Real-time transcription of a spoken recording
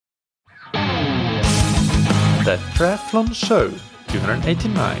The Triathlon Show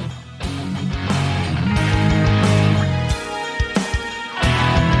 289.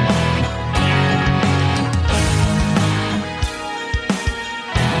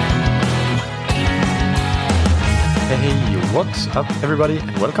 Hey, what's up everybody,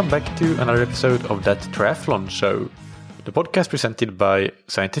 and welcome back to another episode of That Triathlon Show, the podcast presented by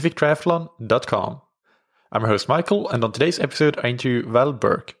scientifictriathlon.com. I'm your host Michael, and on today's episode I interview Val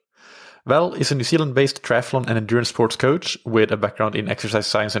Burke. Val is a New Zealand-based triathlon and endurance sports coach with a background in exercise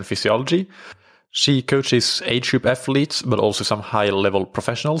science and physiology. She coaches age group athletes, but also some high-level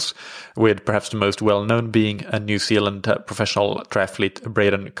professionals, with perhaps the most well-known being a New Zealand professional triathlete,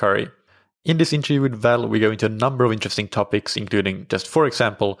 Braden Currie. In this interview with Val, we go into a number of interesting topics, including just, for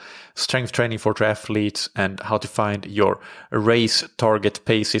example, strength training for triathletes and how to find your race target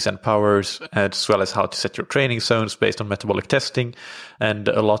paces and powers, as well as how to set your training zones based on metabolic testing and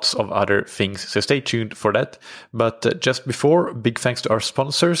lots of other things. So stay tuned for that. But just before, big thanks to our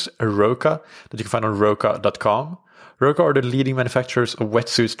sponsors, Roka, that you can find on roka.com. Roka are the leading manufacturers of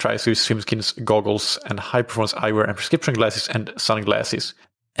wetsuits, tri-suits, swimskins, goggles, and high-performance eyewear and prescription glasses and sunglasses.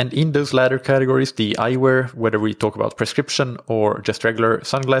 And in those latter categories, the eyewear, whether we talk about prescription or just regular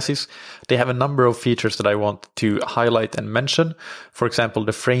sunglasses, they have a number of features that I want to highlight and mention. For example,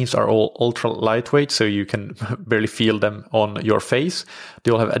 the frames are all ultra lightweight, so you can barely feel them on your face.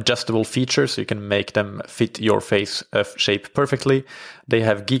 They all have adjustable features, so you can make them fit your face shape perfectly. They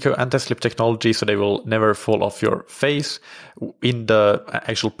have Geeko anti-slip technology, so they will never fall off your face. In the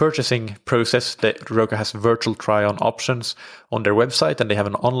actual purchasing process, Roka has virtual try-on options on their website, and they have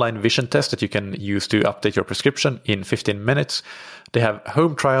an online vision test that you can use to update your prescription in 15 minutes. They have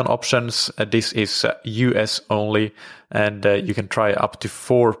home try-on options. This is US only, and you can try up to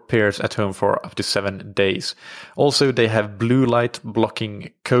 4 pairs at home for up to 7 days. Also, they have blue light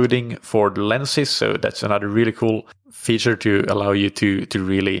blocking coding for the lenses, so that's another really cool feature to allow you to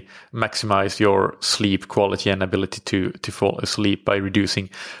really maximize your sleep quality and ability to fall asleep by reducing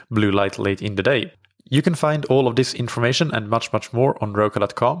blue light late in the day. You can find all of this information and much, much more on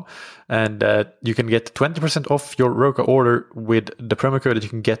Roka.com. And you can get 20% off your Roka order with the promo code that you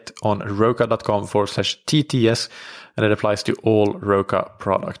can get on Roka.com/TTS. And it applies to all Roka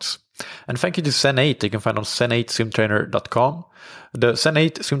products. And thank you to Zen8 that you can find on Zen8swimtrainer.com. The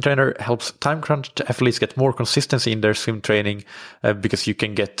Zen8 swim trainer helps time-crunched athletes get more consistency in their swim training because you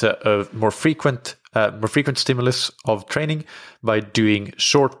can get a more frequent stimulus of training by doing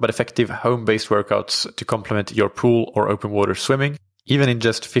short but effective home-based workouts to complement your pool or open water swimming. Even in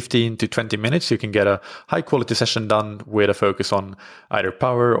just 15 to 20 minutes, you can get a high-quality session done with a focus on either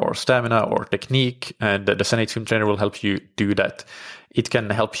power or stamina or technique, and the Zen8 swim trainer will help you do that. It can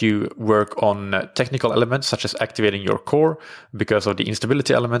help you work on technical elements such as activating your core because of the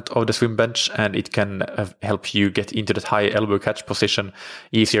instability element of the swim bench, and it can help you get into that high elbow catch position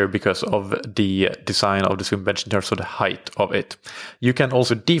easier because of the design of the swim bench in terms of the height of it. You can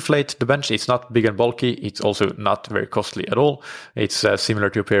also deflate the bench. It's not big and bulky. It's also not very costly at all. It's similar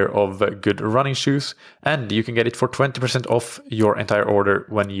to a pair of good running shoes, and you can get it for 20% off your entire order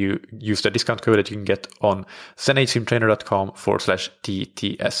when you use the discount code that you can get on zen8swimtrainer.com/TTS.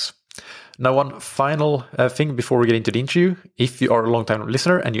 Now, one final thing before we get into the interview. If you are a long-time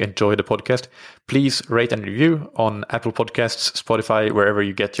listener and you enjoy the podcast, please rate and review on Apple Podcasts, Spotify, wherever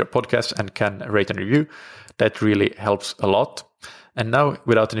you get your podcasts and can rate and review. That really helps a lot. And now,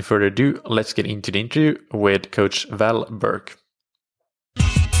 without any further ado, let's get into the interview with Coach Val Burke.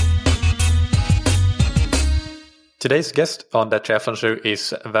 Today's guest on That Triathlon Show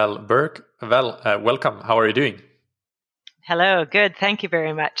is Val Burke. Val, welcome. How are you doing? Hello, good. Thank you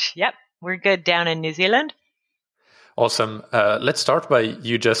very much. Yep, we're good down in New Zealand. Awesome. Let's start by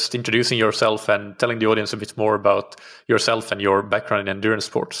you just introducing yourself and telling the audience a bit more about yourself and your background in endurance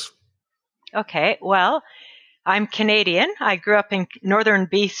sports. Okay, well, I'm Canadian. I grew up in northern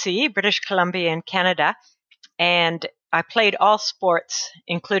BC, British Columbia in Canada, and I played all sports,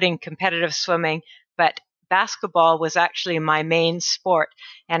 including competitive swimming, but basketball was actually my main sport.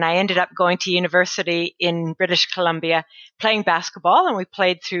 And I ended up going to university in British Columbia playing basketball, and we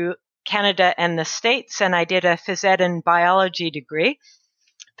played through Canada and the States, and I did a phys ed and biology degree.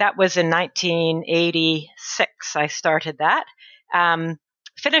 That was in 1986. I started that.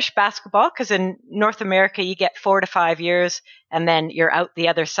 Finished basketball because in North America you get 4 to 5 years and then you're out the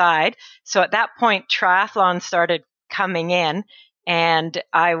other side. So at that point, triathlon started coming in. And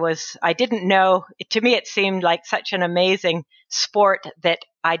I didn't know, to me it seemed like such an amazing sport that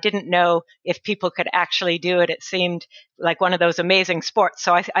I didn't know if people could actually do it. It seemed like one of those amazing sports.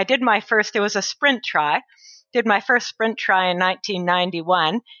 So I did my first, it was a sprint try, did my first sprint try in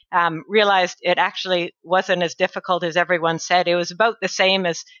 1991, realized it actually wasn't as difficult as everyone said. It was about the same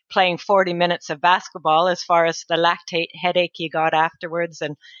as playing 40 minutes of basketball as far as the lactate headache you got afterwards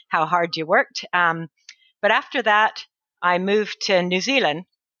and how hard you worked. But after that, I moved to New Zealand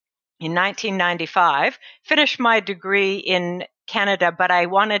in 1995, finished my degree in Canada, but I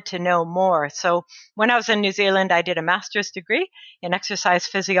wanted to know more. So when I was in New Zealand, I did a master's degree in exercise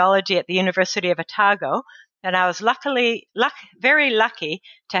physiology at the University of Otago. And I was very lucky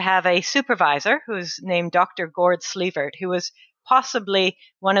to have a supervisor who's named Dr. Gord Sleevert, who was possibly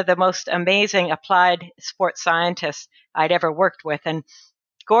one of the most amazing applied sports scientists I'd ever worked with. And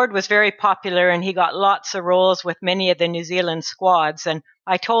Gord was very popular, and he got lots of roles with many of the New Zealand squads. And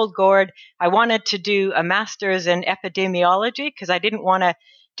I told Gord I wanted to do a master's in epidemiology because I didn't want to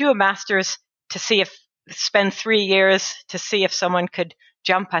do a master's to spend 3 years to see if someone could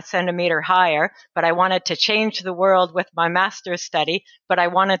jump a centimeter higher, but I wanted to change the world with my master's study, but I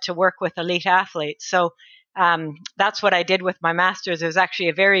wanted to work with elite athletes. So that's what I did with my master's. It was actually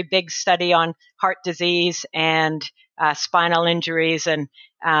a very big study on heart disease and spinal injuries.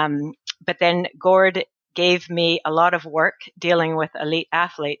 But then Gord gave me a lot of work dealing with elite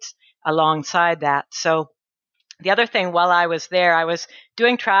athletes alongside that. So the other thing, while I was there, I was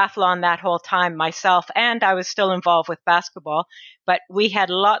doing triathlon that whole time myself, and I was still involved with basketball, but we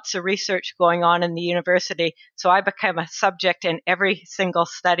had lots of research going on in the university, so I became a subject in every single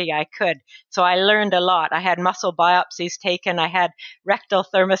study I could. So I learned a lot. I had muscle biopsies taken. I had rectal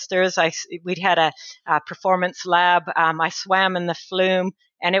thermistors. We'd had a performance lab. I swam in the flume,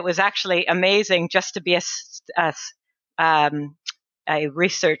 and it was actually amazing just to be a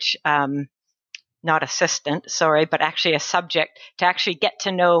research not assistant, but actually a subject, to actually get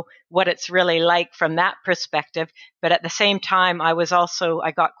to know what it's really like from that perspective. But at the same time, I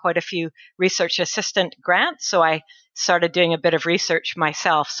got quite a few research assistant grants, so I started doing a bit of research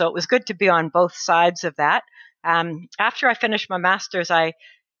myself. So it was good to be on both sides of that. After I finished my master's, I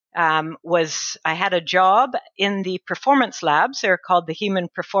had a job in the performance labs. They're called the Human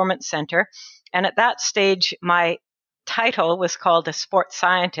Performance Center. And at that stage, my title was called a sports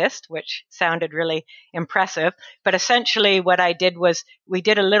scientist, which sounded really impressive. But essentially what I did was we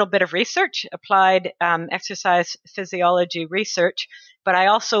did a little bit of research, applied exercise physiology research, but I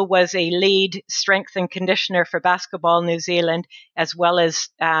also was a lead strength and conditioner for Basketball New Zealand, as well as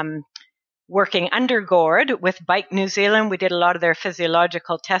working under Gord with Bike New Zealand. We did a lot of their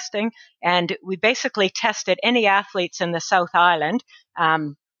physiological testing, and we basically tested any athletes in the South Island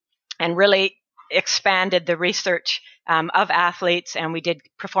and really expanded the research of athletes, and we did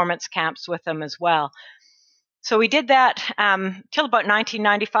performance camps with them as well. So we did that till about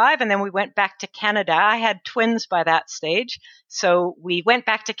 1995, and then we went back to Canada. I had twins by that stage, so we went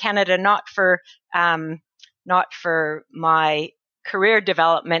back to Canada not for my career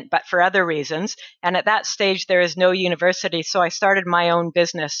development, but for other reasons. And at that stage, there is no university, so I started my own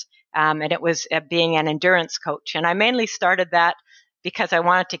business, and it was being an endurance coach. And I mainly started that because I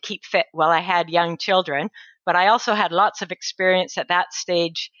wanted to keep fit while I had young children. But I also had lots of experience at that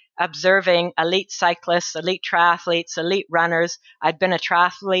stage observing elite cyclists, elite triathletes, elite runners. I'd been a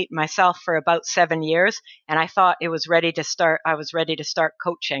triathlete myself for about 7 years, and I thought I was ready to start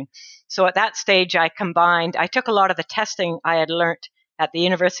coaching. So at that stage, I took a lot of the testing I had learned at the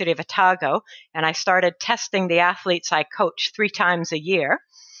University of Otago, and I started testing the athletes I coached 3 times a year.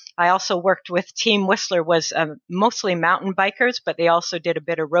 I also worked with Team Whistler, was mostly mountain bikers, but they also did a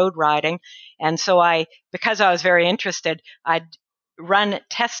bit of road riding. And so because I was very interested, I'd run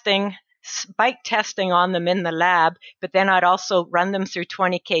bike testing on them in the lab, but then I'd also run them through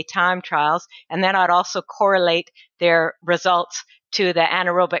 20K time trials. And then I'd also correlate their results to the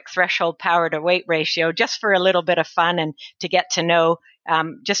anaerobic threshold power to weight ratio, just for a little bit of fun and to get to know,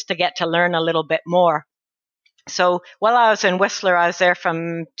 just to get to learn a little bit more. So while I was in Whistler, I was there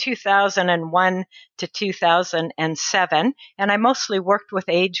from 2001 to 2007, and I mostly worked with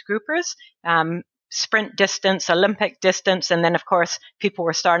age groupers, sprint distance, Olympic distance, and then, of course, people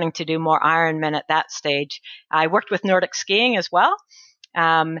were starting to do more Ironman at that stage. I worked with Nordic skiing as well,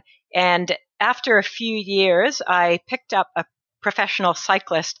 and after a few years, I picked up a professional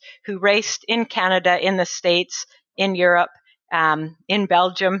cyclist who raced in Canada, in the States, in Europe, in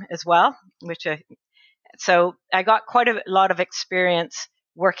Belgium as well, so I got quite a lot of experience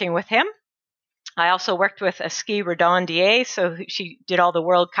working with him. I also worked with a ski redondier, so she did all the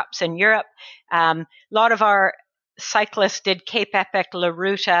World Cups in Europe. A lot of our cyclists did Cape Epic, La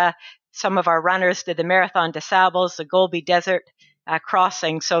Ruta. Some of our runners did the Marathon des Sables, the Gobi Desert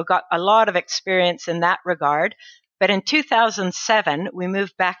crossing, so got a lot of experience in that regard. But in 2007, we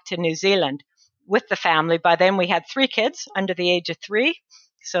moved back to New Zealand. with the family. By then we had 3 kids under the age of 3,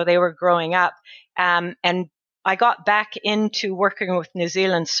 so they were growing up. And I got back into working with New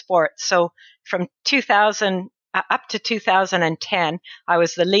Zealand sports. So from 2000 up to 2010, I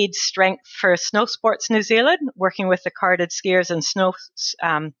was the lead strength for Snow Sports New Zealand, working with the carded skiers and snow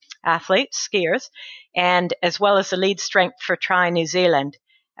athletes, skiers, and as well as the lead strength for Tri New Zealand.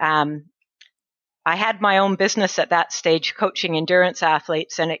 I had my own business at that stage, coaching endurance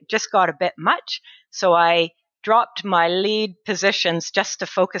athletes, and it just got a bit much. So I dropped my lead positions just to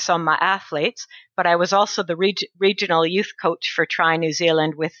focus on my athletes, but I was also the regional youth coach for Tri New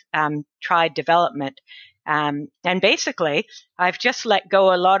Zealand with Tri Development. And basically, I've just let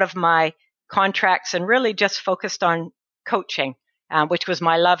go a lot of my contracts and really just focused on coaching, which was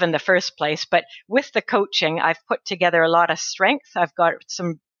my love in the first place. But with the coaching, I've put together a lot of strength. I've got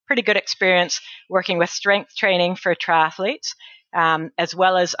some pretty good experience working with strength training for triathletes, as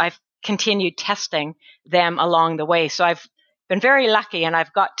well as I've continued testing them along the way. So I've been very lucky, and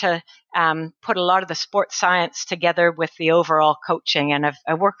I've got to put a lot of the sports science together with the overall coaching, and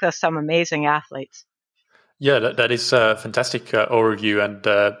I've worked with some amazing athletes. Yeah, that is a fantastic overview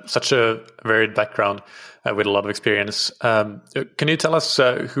and such a varied background with a lot of experience. Can you tell us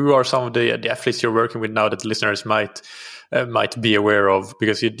who are some of the athletes you're working with now that listeners might be aware of?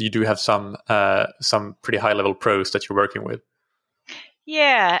 Because you do have some pretty high level pros that you're working with.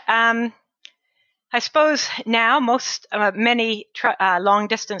 Yeah, I suppose now many long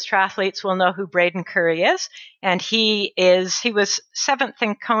distance triathletes will know who Braden Currie is, and he was 7th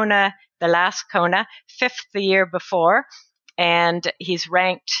in Kona, the last Kona, 5th the year before, and he's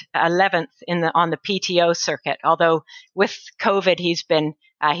ranked 11th on the PTO circuit. Although with COVID, he's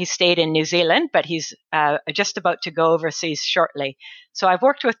stayed in New Zealand, but he's just about to go overseas shortly. So I've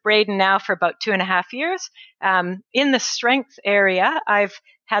worked with Braden now for about 2.5 years. In the strength area, I've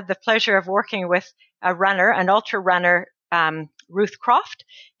had the pleasure of working with an ultra runner, Ruth Croft.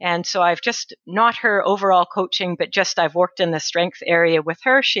 And so I've just not her overall coaching, but just I've worked in the strength area with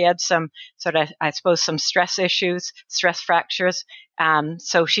her. She had some sort of, I suppose, some stress issues, stress fractures.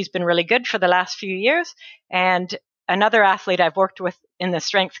 So she's been really good for the last few years. And another athlete I've worked with in the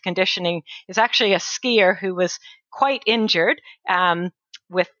strength conditioning is actually a skier who was quite injured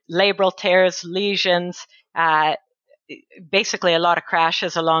with labral tears, lesions, basically a lot of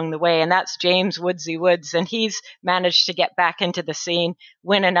crashes along the way. And that's James Woodsy Woods. And he's managed to get back into the scene,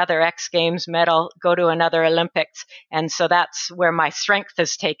 win another X Games medal, go to another Olympics. And so that's where my strength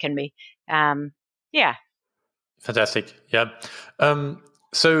has taken me. Yeah. Fantastic. Yeah.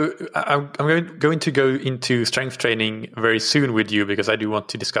 So I'm going to go into strength training very soon with you, because I do want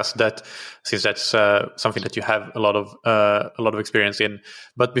to discuss that, since that's something that you have a lot of experience in.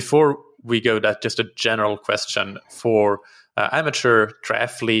 But before we go, that just a general question for amateur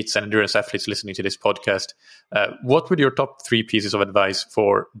triathletes and endurance athletes listening to this podcast. What would your top 3 pieces of advice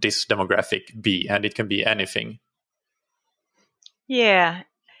for this demographic be? And it can be anything. Yeah,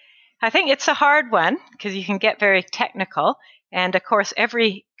 I think it's a hard one because you can get very technical. And of course,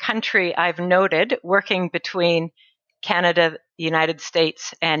 every country I've noted, working between Canada, the United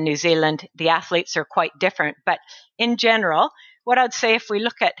States, and New Zealand, the athletes are quite different. But in general, what I'd say, if we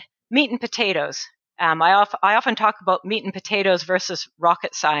look at meat and potatoes, I often talk about meat and potatoes versus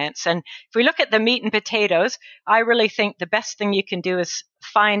rocket science. And if we look at the meat and potatoes, I really think the best thing you can do is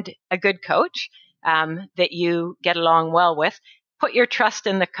find a good coach that you get along well with, put your trust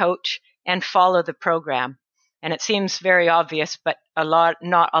in the coach, and follow the program. And it seems very obvious, but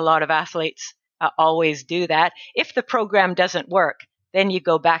not a lot of athletes always do that. If the program doesn't work, then you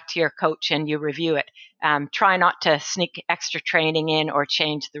go back to your coach and you review it. Try not to sneak extra training in or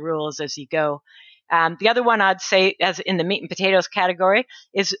change the rules as you go. The other one I'd say, as in the meat and potatoes category,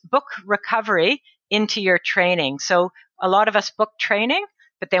 is book recovery into your training. So a lot of us book training,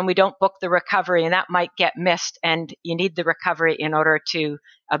 but then we don't book the recovery, and that might get missed, and you need the recovery in order to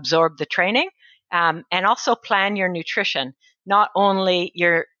absorb the training. And also plan your nutrition, not only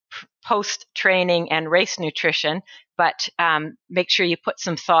your post-training and race nutrition, but make sure you put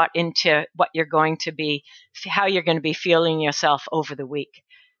some thought into how you're going to be feeling yourself over the week.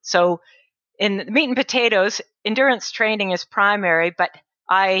 So in the meat and potatoes, endurance training is primary, but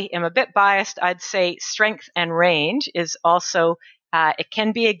I am a bit biased. I'd say strength and range is also, it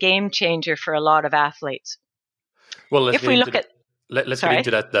can be a game changer for a lot of athletes. Well, let's get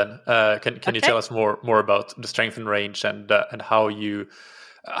into that then. Can you tell us more about the strength and range and how you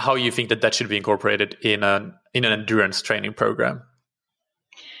think that should be incorporated in an endurance training program?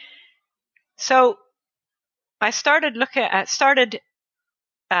 So I started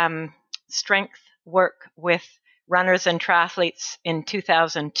strength work with runners and triathletes in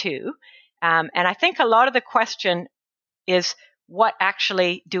 2002. And I think a lot of the question is, what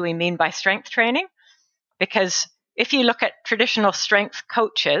actually do we mean by strength training? Because if you look at traditional strength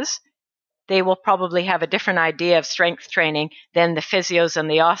coaches, they will probably have a different idea of strength training than the physios and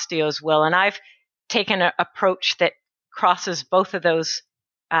the osteos will. And I've taken an approach that crosses both of those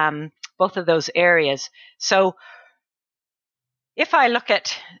areas. So if I look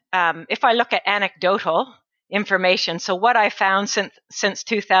at anecdotal information, so what I found since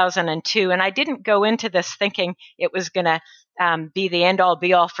 2002, and I didn't go into this thinking it was going to be the end all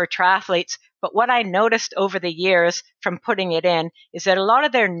be all for triathletes, but what I noticed over the years from putting it in is that a lot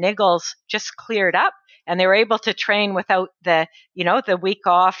of their niggles just cleared up, and they were able to train without the week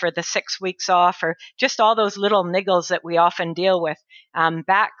off or the 6 weeks off, or just all those little niggles that we often deal with.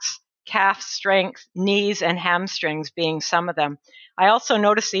 Backs, calf strength, knees, and hamstrings being some of them. I also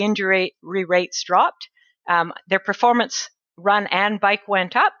noticed the injury rates dropped. Their performance run and bike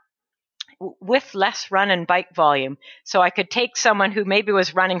went up with less run and bike volume. So I could take someone who maybe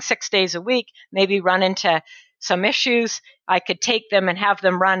was running 6 days a week, maybe run into some issues. I could take them and have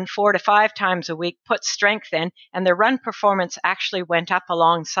them run 4 to 5 times a week, put strength in, and their run performance actually went up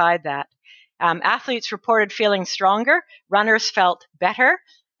alongside that. Athletes reported feeling stronger. Runners felt better.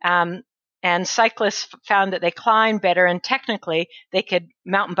 And cyclists found that they climbed better, and technically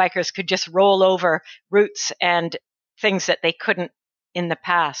mountain bikers could just roll over routes and things that they couldn't in the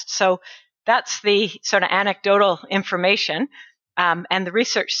past. So that's the sort of anecdotal information. And the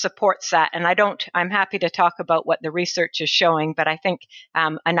research supports that. And I'm happy to talk about what the research is showing, but I think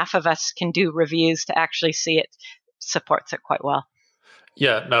enough of us can do reviews to actually see it supports it quite well.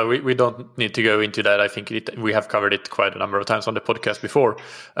 Yeah, no, we don't need to go into that. I think we have covered it quite a number of times on the podcast before.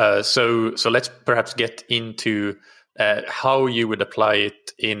 So let's perhaps get into how you would apply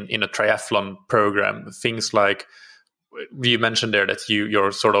it in a triathlon program. Things like you mentioned there that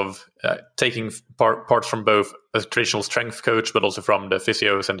you're sort of taking parts from both a traditional strength coach, but also from the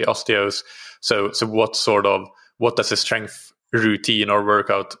physios and the osteos. So what does a strength routine or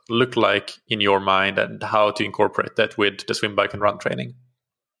workout look like in your mind, and how to incorporate that with the swim, bike, and run training?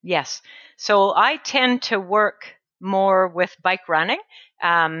 Yes. So I tend to work more with bike running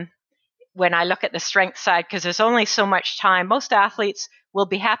when I look at the strength side, because there's only so much time. Most athletes will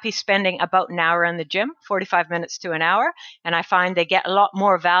be happy spending about an hour in the gym, 45 minutes to an hour. And I find they get a lot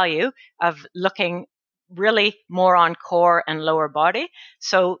more value of looking really more on core and lower body.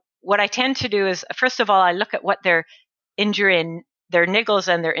 So what I tend to do is, first of all, I look at what their injury and their niggles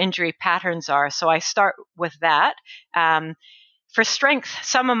and their injury patterns are. So I start with that. For strength,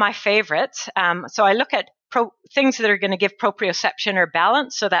 some of my favorites. So I look at things that are going to give proprioception or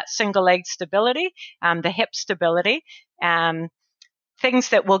balance. So that single leg stability, the hip stability, things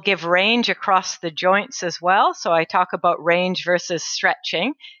that will give range across the joints as well. So I talk about range versus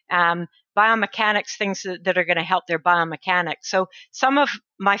stretching. Biomechanics, things that are going to help their biomechanics. So some of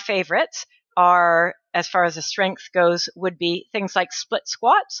my favorites are, as far as the strength goes, would be things like split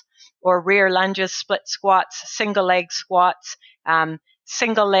squats or rear lunges, split squats, single leg squats,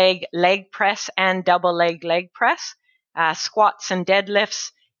 single leg press and double leg press, squats and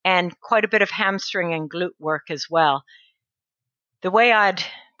deadlifts, and quite a bit of hamstring and glute work as well. The way I'd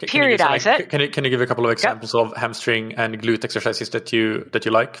periodize it. Can you give a couple of examples of hamstring and glute exercises that you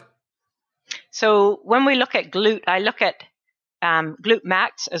like? So when we look at glute, I look at glute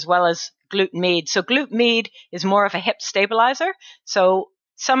max as well as glute med. So glute med is more of a hip stabilizer. So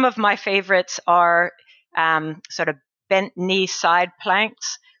some of my favorites are sort of bent knee side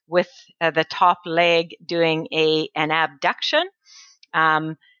planks with the top leg doing an abduction.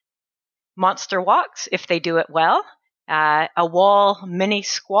 Monster walks, if they do it well. A wall mini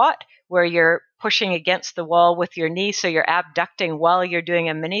squat where you're pushing against the wall with your knee, so you're abducting while you're doing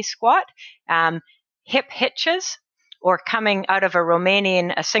a mini squat. Hip hitches, or coming out of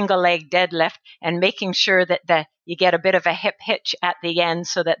a single leg deadlift and making sure that you get a bit of a hip hitch at the end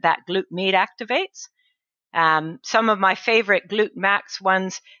so that glute med activates. Some of my favorite glute max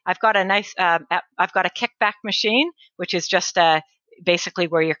ones, I've got a kickback machine, which is just basically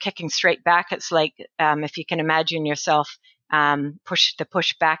where you're kicking straight back. It's like, if you can imagine yourself,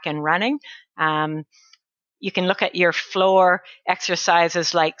 push back and running. You can look at your floor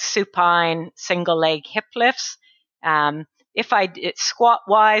exercises like supine, single leg hip lifts. Squat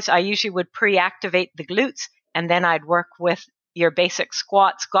wise, I usually would pre-activate the glutes, and then I'd work with your basic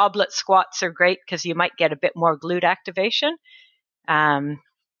squats. Goblet squats are great because you might get a bit more glute activation.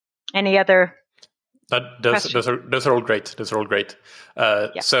 Any other? Those are all great. Those are all great.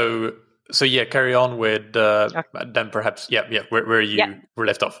 Yeah. So yeah, carry on with then perhaps where you were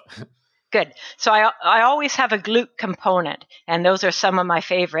left off. Good. So I always have a glute component, and those are some of my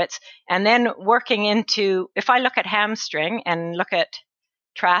favorites. And then working into, if I look at hamstring and look at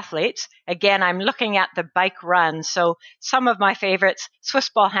triathletes, again, I'm looking at the bike run. So some of my favorites, Swiss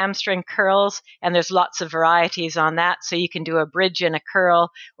ball hamstring curls, and there's lots of varieties on that. So you can do a bridge and a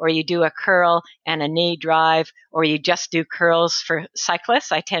curl, or you do a curl and a knee drive, or you just do curls for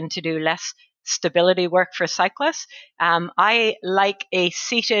cyclists. I tend to do less stability work for cyclists. I like a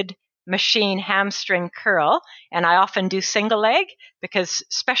seated machine hamstring curl, and I often do single leg because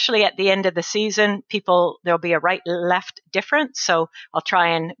especially at the end of the season, there'll be a right left difference. So I'll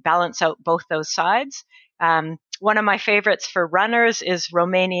try and balance out both those sides. One of my favorites for runners is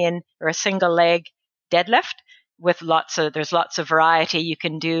Romanian or a single leg deadlift with there's lots of variety. You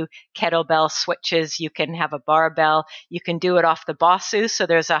can do kettlebell switches. You can have a barbell. You can do it off the BOSU. So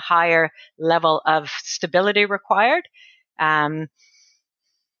there's a higher level of stability required.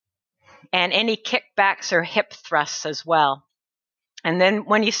 And any kickbacks or hip thrusts as well. And then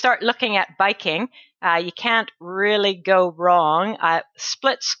when you start looking at biking, you can't really go wrong.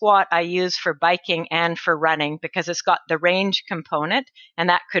 Split squat I use for biking and for running because it's got the range component, and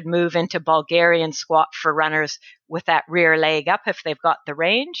that could move into Bulgarian squat for runners with that rear leg up if they've got the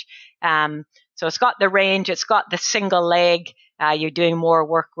range. So it's got the range, it's got the single leg. You're doing more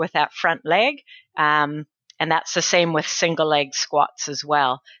work with that front leg. And that's the same with single leg squats as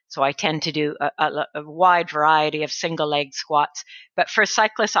well. So I tend to do a wide variety of single leg squats. But for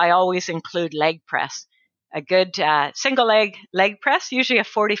cyclists, I always include leg press. A good single leg press, usually a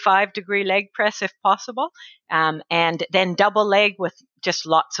 45-degree leg press if possible, and then double leg with just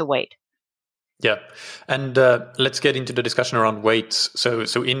lots of weight. Yeah, and let's get into the discussion around weights. So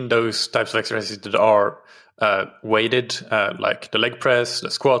in those types of exercises that are weighted, like the leg press,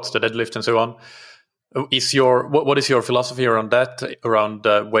 the squats, the deadlift, and so on, what is your philosophy around that, around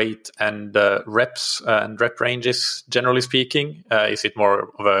weight and reps and rep ranges, generally speaking? Is it more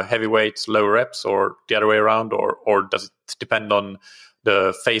of a heavy weights, low reps, or the other way around, or does it depend on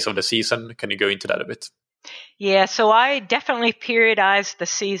the phase of the season? Can you go into that a bit? Yeah, so I definitely periodize the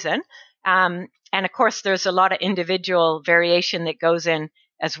season. And of course, there's a lot of individual variation that goes in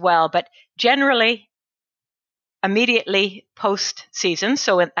as well. But generally, immediately post-season,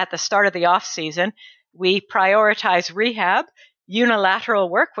 so at the start of the off-season, we prioritize rehab, unilateral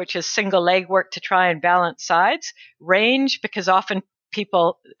work, which is single leg work to try and balance sides, range, because often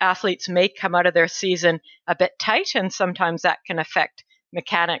athletes may come out of their season a bit tight, and sometimes that can affect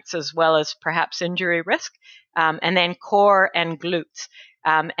mechanics as well as perhaps injury risk, and then core and glutes.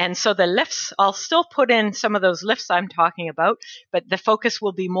 And so the lifts, I'll still put in some of those lifts I'm talking about, but the focus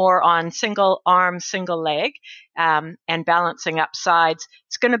will be more on single arm, single leg, and balancing up sides.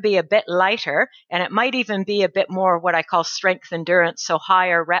 It's going to be a bit lighter, and it might even be a bit more what I call strength endurance, so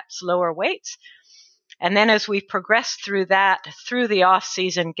higher reps, lower weights. And then as we progress through the off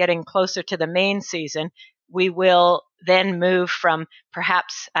season, getting closer to the main season, we will then move from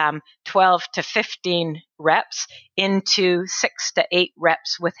perhaps 12 to 15 reps into 6 to 8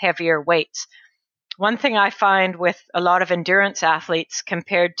 reps with heavier weights. One thing I find with a lot of endurance athletes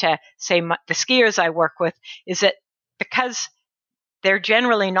compared to, say, the skiers I work with is that because they're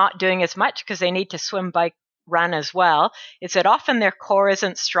generally not doing as much because they need to swim, bike, run as well, is that often their core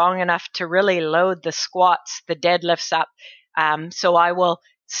isn't strong enough to really load the squats, the deadlifts up. So I will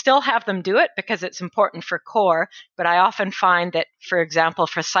still have them do it because it's important for core, but I often find that, for example,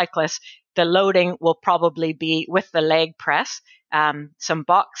 for cyclists, the loading will probably be with the leg press, some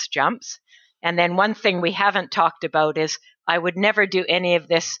box jumps. And then one thing we haven't talked about is I would never do any of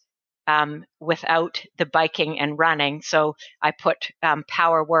this without the biking and running. So I put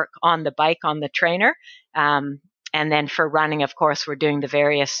power work on the bike, on the trainer. And then for running, of course, we're doing the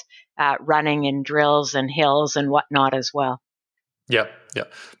various running and drills and hills and whatnot as well. Yeah,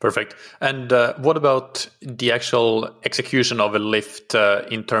 perfect. And what about the actual execution of a lift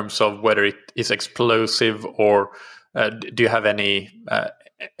in terms of whether it is explosive, or do you have any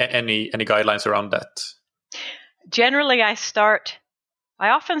guidelines around that? Generally, I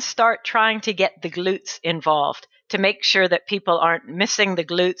often start trying to get the glutes involved to make sure that people aren't missing the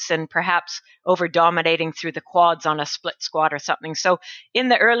glutes and perhaps over dominating through the quads on a split squat or something. So in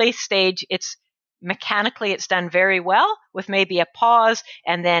the early stage, mechanically, it's done very well with maybe a pause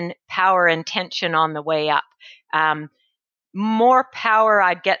and then power and tension on the way up. More power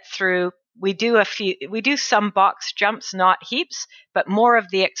I'd get through. We do some box jumps, not heaps, but more of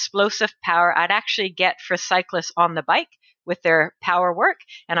the explosive power I'd actually get for cyclists on the bike with their power work.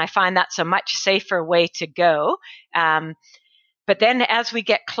 And I find that's a much safer way to go. But then as we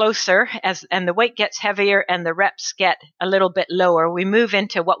get closer, and the weight gets heavier and the reps get a little bit lower, we move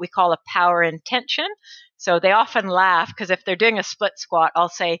into what we call a power intention. So they often laugh because if they're doing a split squat, I'll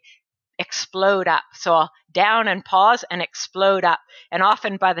say explode up. So I'll down and pause and explode up. And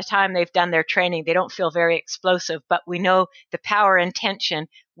often by the time they've done their training, they don't feel very explosive, but we know the power intention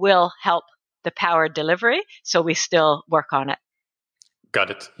will help the power delivery. So we still work on it. Got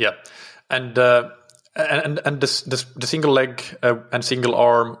it. Yeah. And the single leg and single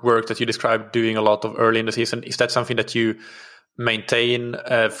arm work that you described doing a lot of early in the season, is that something that you maintain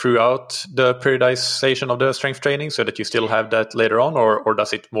throughout the periodization of the strength training so that you still have that later on, or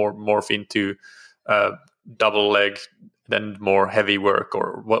does it morph into double leg, then more heavy work,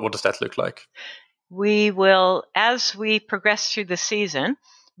 or what does that look like? We will, as we progress through the season,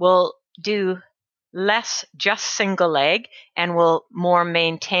 we'll do less just single leg and we'll more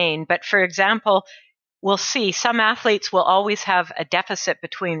maintain. But for example, we'll see some athletes will always have a deficit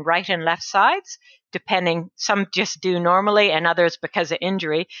between right and left sides, depending. Some just do normally and others because of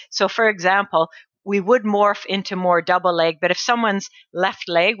injury. So for example, we would morph into more double leg, but if someone's left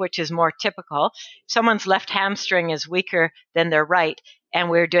leg, which is more typical, someone's left hamstring is weaker than their right, and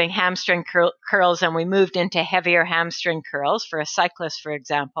we're doing hamstring curls and we moved into heavier hamstring curls for a cyclist, for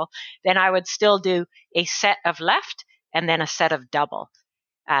example, then I would still do a set of left and then a set of double.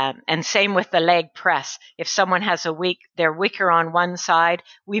 And same with the leg press. If someone has they're weaker on one side,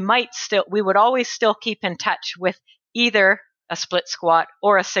 we would always still keep in touch with either a split squat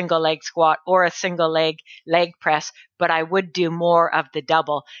or a single leg squat or a single leg press, but I would do more of the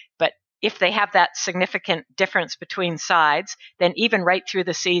double. But if they have that significant difference between sides, then even right through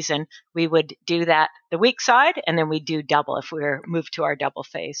the season, we would do that the weak side, and then we do double if we're moved to our double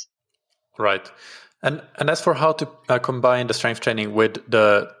phase. Right. And as for how to combine the strength training with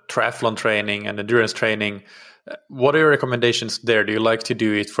the triathlon training and endurance training, what are your recommendations there? Do you like to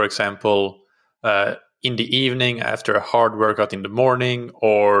do it, for example, in the evening after a hard workout in the morning,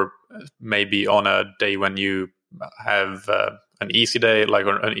 or maybe on a day when you have an easy day, like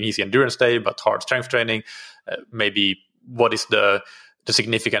an easy endurance day, but hard strength training? Maybe what is the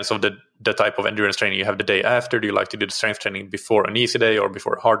significance of the type of endurance training you have the day after? Do you like to do the strength training before an easy day or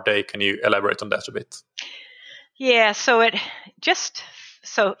before a hard day? Can you elaborate on that a bit? Yeah, so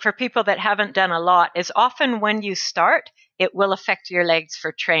for people that haven't done a lot, is often when you start, it will affect your legs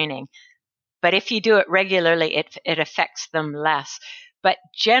for training. But if you do it regularly, it affects them less. But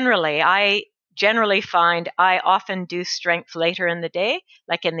I generally find I often do strength later in the day,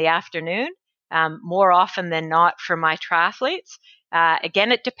 like in the afternoon, more often than not for my triathletes.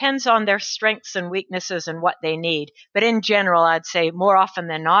 Again, it depends on their strengths and weaknesses and what they need. But in general, I'd say more often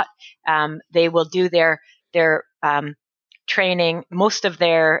than not, they will do their training, most of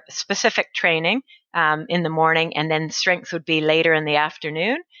their specific training in the morning, and then strength would be later in the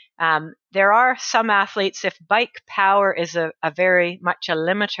afternoon. There are some athletes, if bike power is a very much a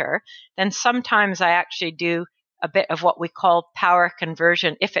limiter, then sometimes I actually do a bit of what we call power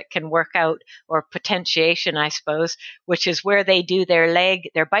conversion, if it can work out, or potentiation, I suppose, which is where they do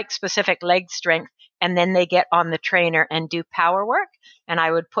their bike-specific leg strength, and then they get on the trainer and do power work. And I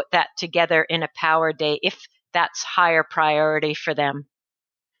would put that together in a power day if that's higher priority for them.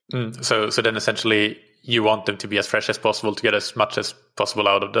 So then essentially you want them to be as fresh as possible to get as much as possible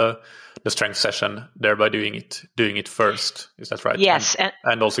out of the strength session, thereby doing it first. Is that right? Yes.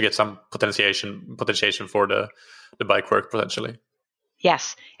 And also get some potentiation for the bike work potentially.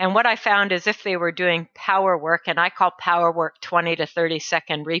 Yes. And what I found is if they were doing power work, and I call power work 20 to 30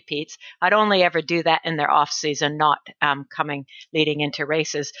 second repeats, I'd only ever do that in their off season, not leading into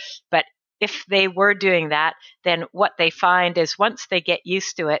races. But if they were doing that, then what they find is once they get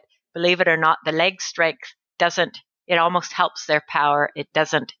used to it, believe it or not, the leg strength it almost helps their power. It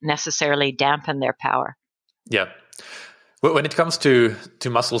doesn't necessarily dampen their power. Yeah. When it comes to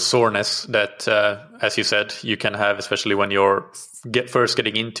muscle soreness, that, as you said, you can have, especially when you're first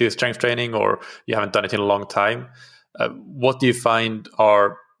getting into strength training or you haven't done it in a long time, what do you find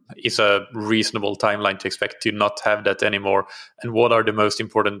is a reasonable timeline to expect to not have that anymore? And what are the most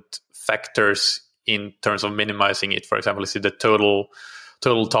important factors in terms of minimizing it? For example, is it the total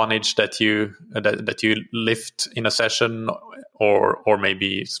tonnage that you lift in a session, or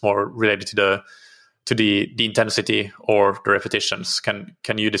maybe it's more related to the intensity or the repetitions?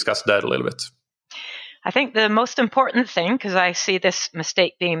 Can you discuss that a little bit? I think the most important thing, because I see this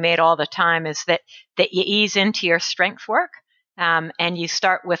mistake being made all the time, is that you ease into your strength work and you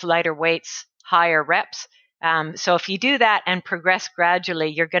start with lighter weights, higher reps. So if you do that and progress gradually,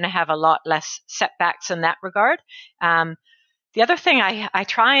 you're going to have a lot less setbacks in that regard. The other thing I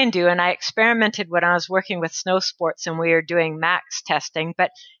try and do, and I experimented when I was working with snow sports and we were doing max testing,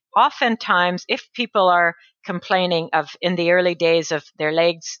 but oftentimes if people are complaining of in the early days of their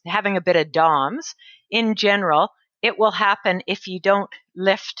legs having a bit of DOMS, in general, it will happen if you don't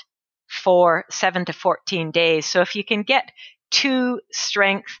lift for 7 to 14 days. So if you can get 2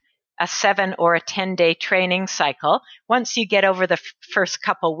 strength, a 7 or a 10-day training cycle, once you get over the first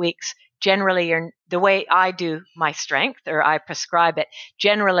couple weeks, generally, the way I do my strength, or I prescribe it,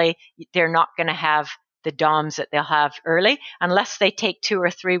 generally they're not going to have the DOMs that they'll have early, unless they take 2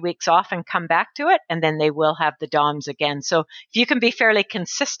 or 3 weeks off and come back to it, and then they will have the DOMs again. So if you can be fairly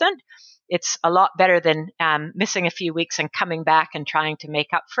consistent, it's a lot better than missing a few weeks and coming back and trying to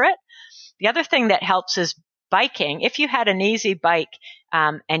make up for it. The other thing that helps is biking. If you had an easy bike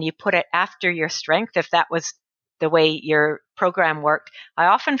and you put it after your strength, if that was the way your program worked, I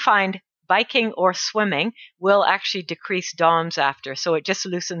often find biking or swimming will actually decrease DOMs after. So it just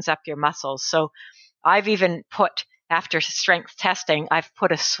loosens up your muscles. So I've even put, after strength testing, I've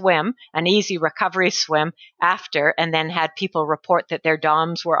put a swim, an easy recovery swim after, and then had people report that their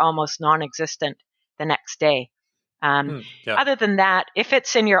DOMs were almost non-existent the next day. Other than that, if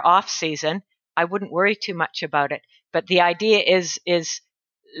it's in your off season, I wouldn't worry too much about it. But the idea is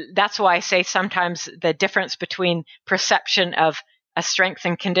that's why I say sometimes the difference between perception of a strength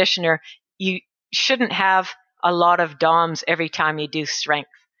and conditioner, you shouldn't have a lot of DOMs every time you do strength,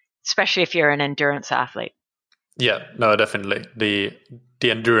 especially if you're an endurance athlete. Yeah, no, definitely. The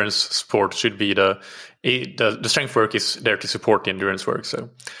endurance sport should be the strength work is there to support the endurance work. So,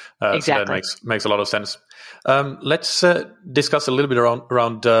 exactly. So that makes a lot of sense. Let's discuss a little bit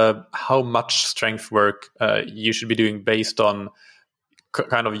around how much strength work you should be doing based on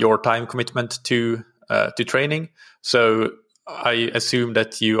kind of your time commitment to training. So I assume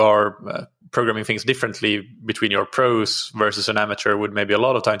that you are programming things differently between your pros versus an amateur with maybe a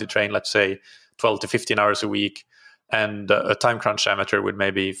lot of time to train, let's say 12 to 15 hours a week, and a time crunch amateur with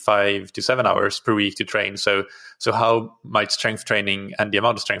maybe 5 to 7 hours per week to train. So how might strength training and the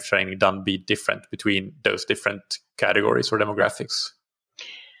amount of strength training done be different between those different categories or demographics?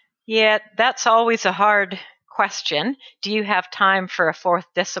 Yeah, that's always a hard question. Do you have time for a fourth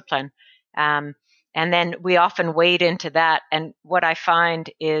discipline? And then we often wade into that. And what I find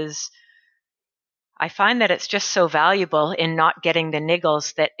that it's just so valuable in not getting the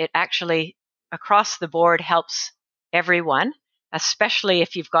niggles that it actually across the board helps everyone, especially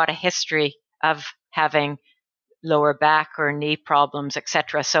if you've got a history of having lower back or knee problems,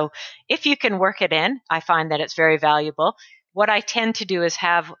 etc. So if you can work it in, I find that it's very valuable. What I tend to do is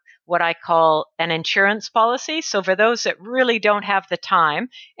have what I call an insurance policy. So for those that really don't have the time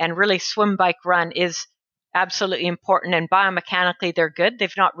and really swim, bike, run is absolutely important and biomechanically they're good,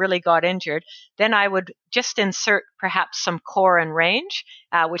 they've not really got injured, then I would just insert perhaps some core and range,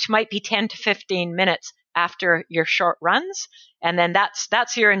 which might be 10 to 15 minutes after your short runs. And then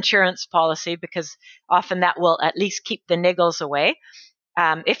that's your insurance policy, because often that will at least keep the niggles away.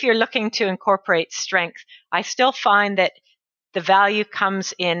 If you're looking to incorporate strength, I still find that the value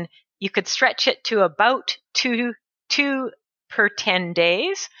comes in, you could stretch it to about two per 10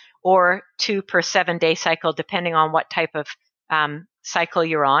 days or 2 per 7-day cycle, depending on what type of cycle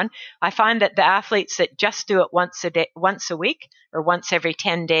you're on. I find that the athletes that just do it once a week or once every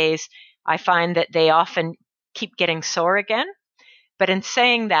 10 days, I find that they often keep getting sore again. But in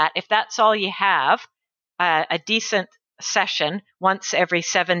saying that, if that's all you have, a decent session once every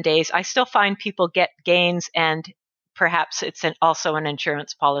 7 days, I still find people get gains, and perhaps it's also an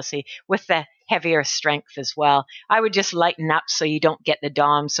insurance policy with the heavier strength as well. I would just lighten up so you don't get the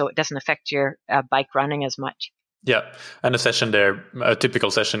DOM, so it doesn't affect your bike running as much. Yeah, and a session there, a typical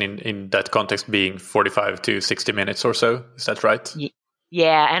session in that context being 45 to 60 minutes or so. Is that right?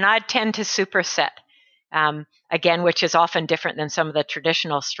 Yeah, and I tend to superset, again, which is often different than some of the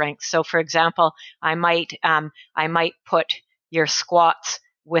traditional strengths. So, for example, I might put your squats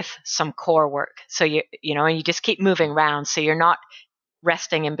with some core work. So and you just keep moving around, so you're not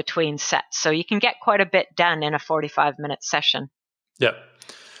resting in between sets. So you can get quite a bit done in a 45-minute session. Yeah.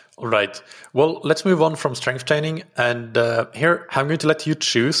 All right. Well, let's move on from strength training. And here, I'm going to let you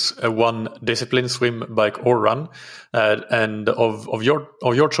choose one discipline: swim, bike, or run, and of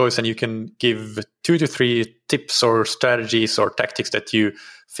your choice. And you can give 2 to 3 tips or strategies or tactics that you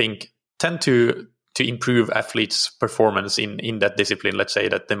think tend to improve athletes' performance in that discipline. Let's say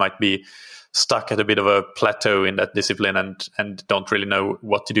that they might be stuck at a bit of a plateau in that discipline and don't really know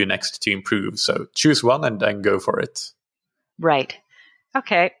what to do next to improve. So choose one and then go for it. Right.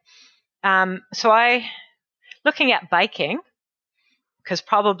 Okay. So looking at biking, because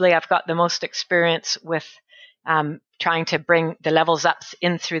probably I've got the most experience with trying to bring the levels up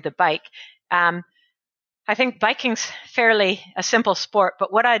in through the bike. I think biking's fairly a simple sport,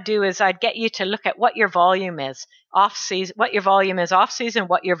 but what I'd do is I'd get you to look at what your volume is off season, what your volume is off season,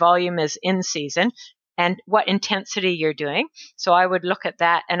 what your volume is in season, and what intensity you're doing. So I would look at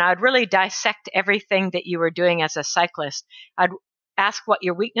that, and I'd really dissect everything that you were doing as a cyclist. I'd ask what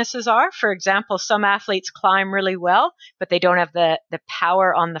your weaknesses are. For example, some athletes climb really well, but they don't have the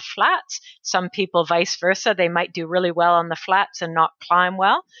power on the flats. Some people, vice versa, they might do really well on the flats and not climb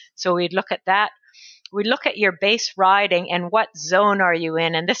well. So we'd look at that. We look at your base riding and what zone are you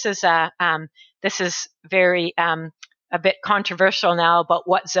in, and this is very a bit controversial now about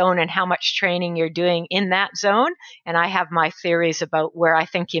what zone and how much training you're doing in that zone. And I have my theories about where I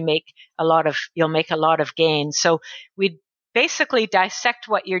think you'll make a lot of gains. So we basically dissect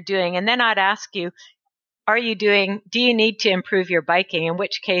what you're doing, and then I'd ask you, do you need to improve your biking? In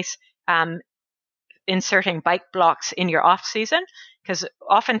which case, inserting bike blocks in your off season, because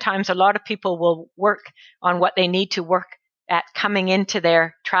oftentimes a lot of people will work on what they need to work at coming into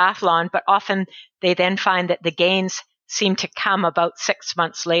their triathlon, but often they then find that the gains seem to come about 6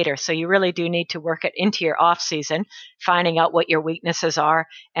 months later. So you really do need to work it into your off season, finding out what your weaknesses are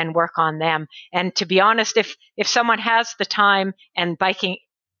and work on them. And to be honest, if someone has the time and biking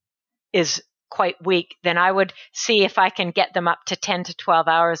is quite weak, then I would see if I can get them up to 10 to 12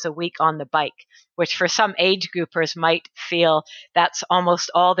 hours a week on the bike, which for some age groupers might feel that's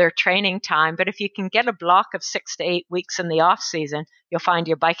almost all their training time. But if you can get a block of 6 to 8 weeks in the off season, you'll find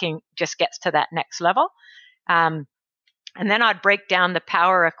your biking just gets to that next level. And then I'd break down the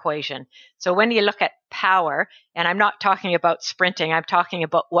power equation. So when you look at power, and I'm not talking about sprinting, I'm talking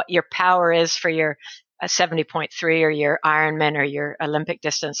about what your power is for your 70.3 or your Ironman or your Olympic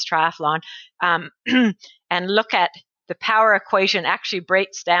distance triathlon, and look at the power equation actually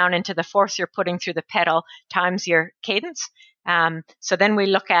breaks down into the force you're putting through the pedal times your cadence. So then we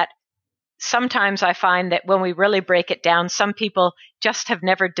look at, sometimes I find that when we really break it down, some people just have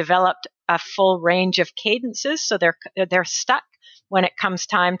never developed a full range of cadences, so they're stuck when it comes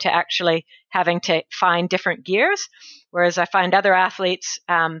time to actually having to find different gears. Whereas I find other athletes,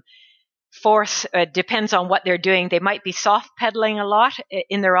 force depends on what they're doing. They might be soft pedaling a lot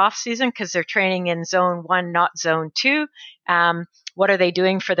in their off season because they're training in zone 1, not zone 2. What are they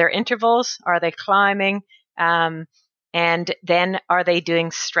doing for their intervals? Are they climbing? And then are they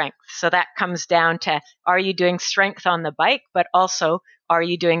doing strength? So that comes down to, are you doing strength on the bike, but also are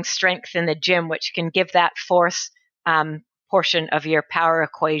you doing strength in the gym, which can give that force portion of your power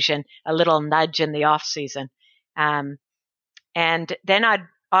equation a little nudge in the off season. And then I'd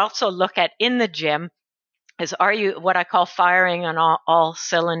also look at in the gym is, are you what I call firing on all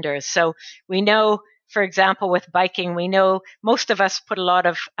cylinders? So we know, for example, with biking, we know most of us put a lot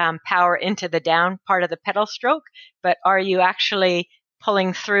of power into the down part of the pedal stroke, but are you actually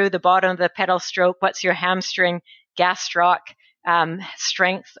pulling through the bottom of the pedal stroke? What's your hamstring gastroc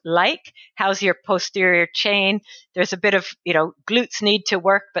strength like? How's your posterior chain? There's a bit of, glutes need to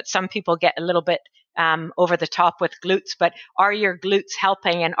work, but some people get a little bit over the top with glutes, but are your glutes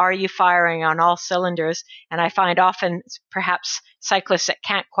helping and are you firing on all cylinders? And I find often perhaps cyclists that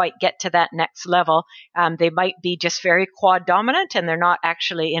can't quite get to that next level, they might be just very quad dominant and they're not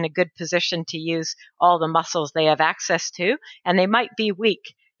actually in a good position to use all the muscles they have access to, and they might be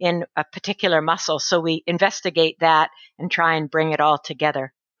weak in a particular muscle. So we investigate that and try and bring it all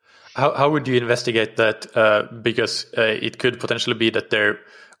together. How would you investigate that? Because it could potentially be that they're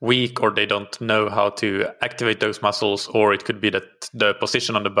weak or they don't know how to activate those muscles, or it could be that the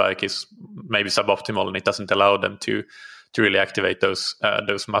position on the bike is maybe suboptimal and it doesn't allow them to really activate those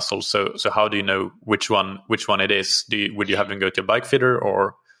muscles. So how do you know which one it is? Would you have them go to a bike fitter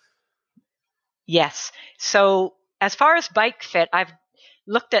or? Yes. So as far as bike fit, I've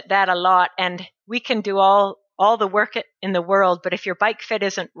looked at that a lot, and we can do all the work in the world, but if your bike fit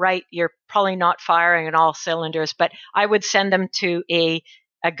isn't right, you're probably not firing on all cylinders. But I would send them to a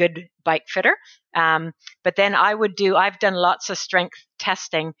good bike fitter. But then I've done lots of strength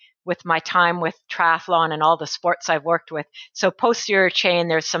testing with my time with triathlon and all the sports I've worked with. So posterior chain,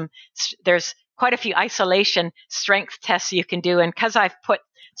 there's quite a few isolation strength tests you can do. And because I've put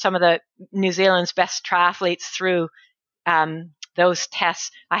some of the New Zealand's best triathletes through those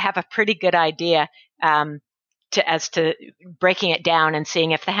tests, I have a pretty good idea as to breaking it down and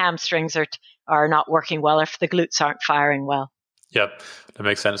seeing if the hamstrings are not working well, or if the glutes aren't firing well. Yeah, that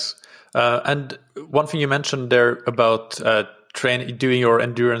makes sense. And one thing you mentioned there about doing your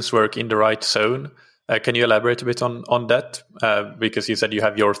endurance work in the right zone. Can you elaborate a bit on that? Because you said you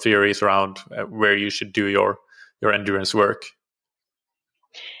have your theories around where you should do your endurance work.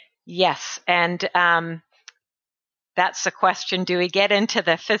 Yes, and that's the question. Do we get into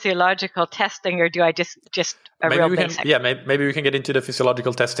the physiological testing, or do I just a maybe real we basic? can, yeah, maybe we can get into the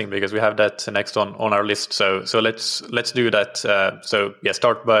physiological testing because we have that next on our list. So let's do that. So yeah,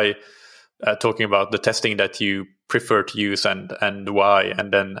 start by talking about the testing that you prefer to use and why,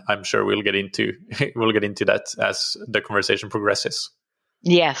 and then I'm sure we'll get into that as the conversation progresses.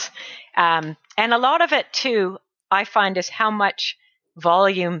 Yes, and a lot of it too, I find, is how much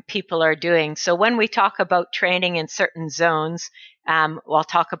volume people are doing. So when we talk about training in certain zones, I'll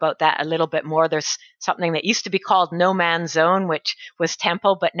talk about that a little bit more. There's something that used to be called no man's zone, which was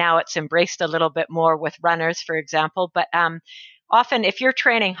tempo, but now it's embraced a little bit more with runners, for example. But often if you're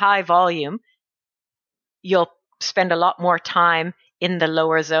training high volume, you'll spend a lot more time in the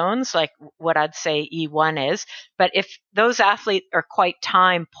lower zones, like what I'd say E1 is. But if those athletes are quite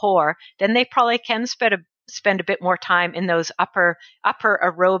time poor, then they probably can spend a bit more time in those upper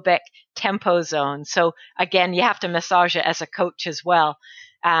aerobic tempo zones. So again, you have to massage it as a coach as well,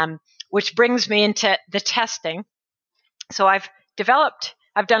 which brings me into the testing. So I've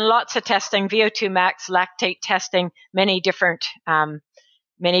done lots of testing, VO2 max, lactate testing, many different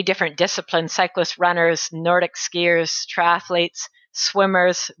disciplines: cyclists, runners, Nordic skiers, triathletes,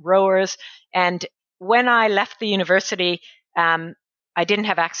 swimmers, rowers. And when I left the university, I didn't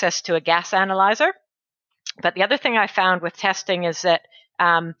have access to a gas analyzer. But the other thing I found with testing is that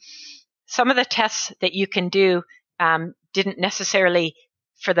some of the tests that you can do didn't necessarily,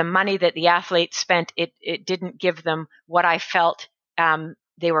 for the money that the athletes spent, it didn't give them what I felt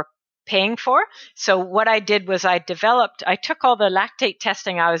they were paying for. So what I did was I took all the lactate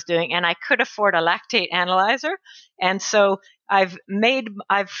testing I was doing, and I could afford a lactate analyzer. And so I've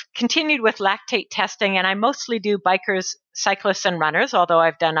continued with lactate testing, and I mostly do bikers, cyclists, and runners, although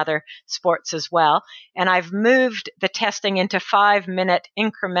I've done other sports as well. And I've moved the testing into 5-minute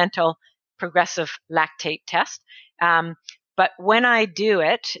incremental progressive lactate test. But when I do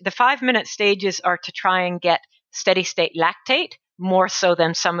it, the 5-minute stages are to try and get steady state lactate, more so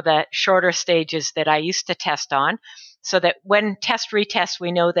than some of the shorter stages that I used to test on, so that when retest,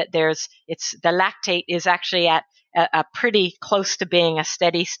 we know that the lactate is actually at a pretty close to being a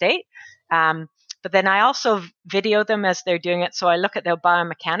steady state. But then I also video them as they're doing it, so I look at their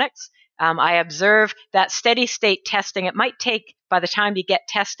biomechanics. I observe that steady state testing. It might take, by the time you get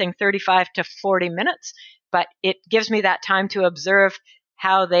testing, 35 to 40 minutes, but it gives me that time to observe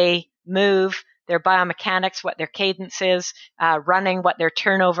how they move, their biomechanics, what their cadence is, running, what their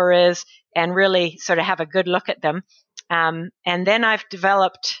turnover is, and really sort of have a good look at them. And then I've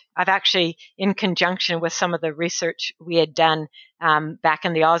actually, in conjunction with some of the research we had done back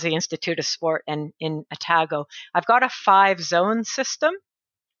in the Aussie Institute of Sport and in Otago, I've got a 5-zone system.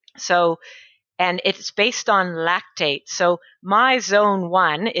 So, and it's based on lactate. So my zone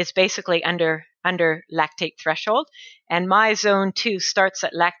 1 is basically under lactate threshold, and my zone 2 starts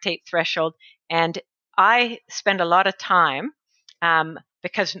at lactate threshold. And I spend a lot of time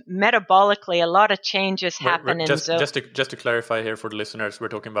because metabolically a lot of changes happen in zone. Just to clarify here for the listeners, we're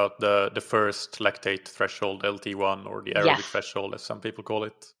talking about the first lactate threshold, LT1, or the aerobic threshold, as some people call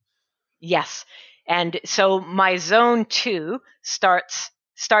it. Yes. And so my zone 2 starts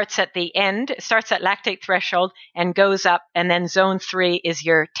at the end, starts at lactate threshold and goes up, and then zone 3 is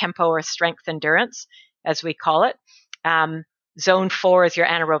your tempo or strength endurance, as we call it. Zone 4 is your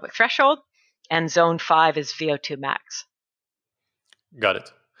anaerobic threshold, and zone 5 is VO2 max. Got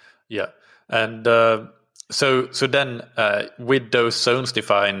it. Yeah. And so then with those zones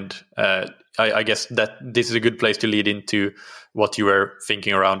defined, I guess that this is a good place to lead into what you were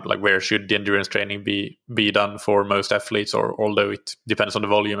thinking around, like where should the endurance training be done for most athletes, or although it depends on the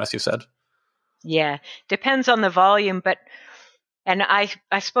volume, as you said. Yeah, depends on the volume, and I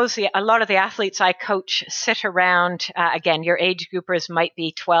suppose a lot of the athletes I coach sit around, again, your age groupers might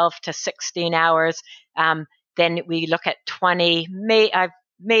be 12 to 16 hours. Then we look at 20,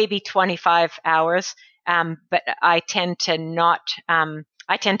 maybe 25 hours. But I tend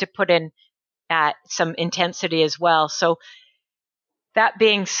to put in some intensity as well. So that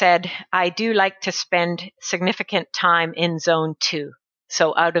being said, I do like to spend significant time in zone 2,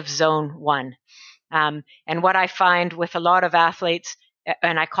 so out of zone 1. And what I find with a lot of athletes,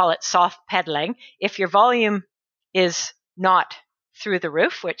 and I call it soft pedaling, if your volume is not through the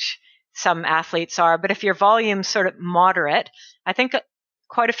roof, which some athletes are, but if your volume's sort of moderate, I think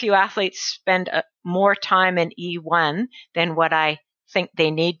quite a few athletes spend more time in E1 than what I think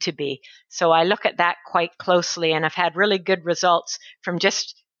they need to be. So I look at that quite closely, and I've had really good results from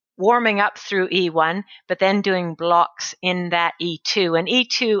just warming up through E1, but then doing blocks in that E2. And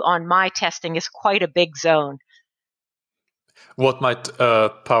E2 on my testing is quite a big zone. What might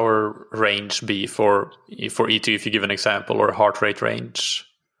power range be for E2 if you give an example, or heart rate range?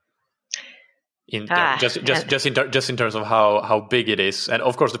 Just in terms of how big it is, and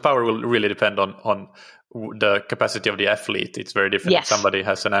of course the power will really depend on the capacity of the athlete. It's very different if somebody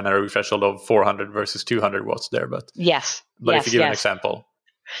has an anaerobic threshold of 400 versus 200 watts there. But if you give an example,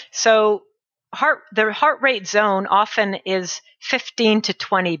 so the heart rate zone often is 15 to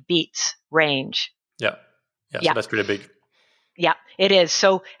 20 beats range. So that's pretty big. Yeah, it is.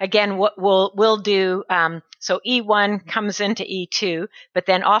 So again, what we'll do, so E1 comes into E2, but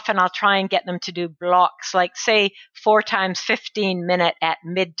then often I'll try and get them to do blocks, like say 4 times 15 minute at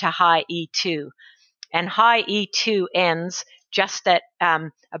mid to high E2. And high E2 ends just at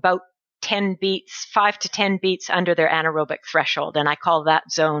about 10 beats, 5 to 10 beats under their anaerobic threshold. And I call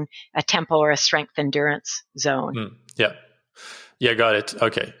that zone a tempo or a strength endurance zone. Yeah, got it.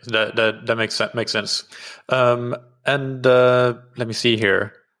 Okay, that makes sense. And let me see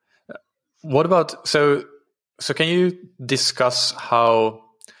here. What about so can you discuss how,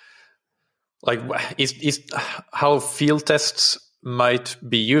 like, is how field tests might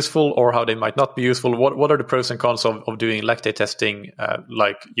be useful or how they might not be useful? What are the pros and cons of doing lactate testing,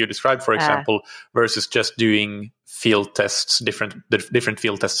 like you described, for example, versus just doing field tests, different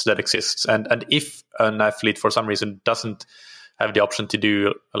field tests that exists? And if an athlete for some reason doesn't have the option to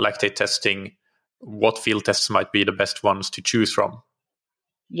do lactate testing, what field tests might be the best ones to choose from?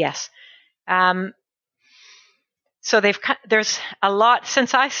 Yes. So there's a lot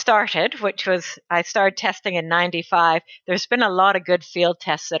since I started, I started testing in 95. There's been a lot of good field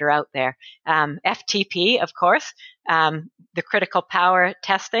tests that are out there. FTP, of course, the critical power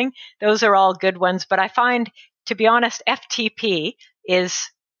testing. Those are all good ones. But I find, to be honest, FTP is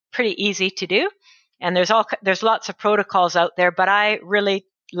pretty easy to do. And there's lots of protocols out there, but I really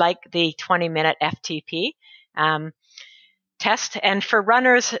like the 20-minute FTP test. And for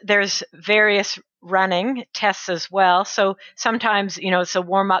runners, there's various running tests as well. So sometimes, it's a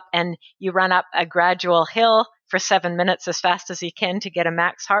warm up and you run up a gradual hill for 7 minutes as fast as you can to get a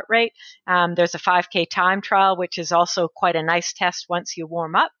max heart rate. There's a 5K time trial, which is also quite a nice test once you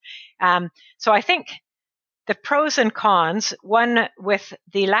warm up. So I think the pros and cons, one with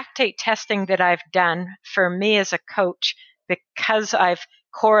the lactate testing that I've done for me as a coach, because I've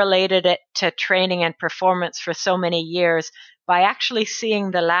correlated it to training and performance for so many years, by actually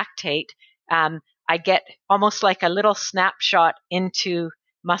seeing the lactate, I get almost like a little snapshot into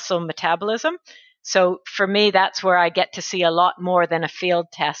muscle metabolism. So for me, that's where I get to see a lot more than a field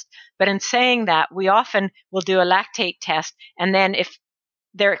test. But in saying that, we often will do a lactate test, and then if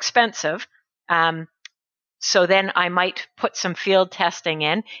they're expensive, so then I might put some field testing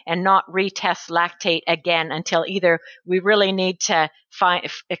in and not retest lactate again until either we really need to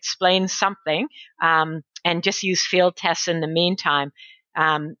explain something and just use field tests in the meantime.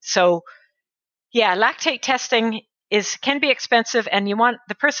 So lactate testing can be expensive, and you want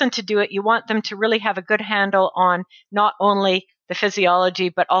the person to do it. You want them to really have a good handle on not only the physiology,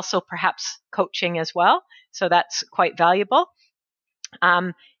 but also perhaps coaching as well. So that's quite valuable.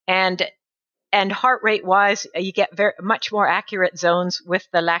 And heart rate wise, you get much more accurate zones with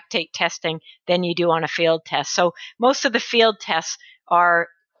the lactate testing than you do on a field test. So most of the field tests are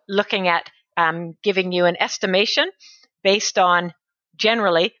looking at giving you an estimation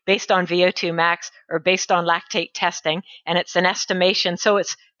generally based on VO2 max or based on lactate testing, and it's an estimation. So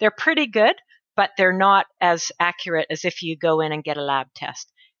they're pretty good, but they're not as accurate as if you go in and get a lab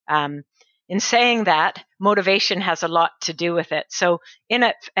test. In saying that, motivation has a lot to do with it. So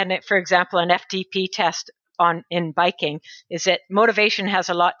for example, an FTP test in biking is that motivation has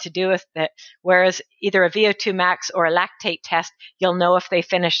a lot to do with it. Whereas either a VO2 max or a lactate test, you'll know if they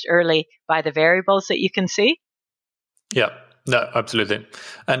finished early by the variables that you can see. Yeah, no, absolutely.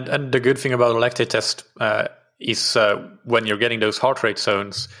 And the good thing about a lactate test is when you're getting those heart rate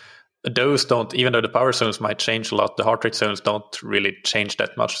zones, those don't, even though the power zones might change a lot, the heart rate zones don't really change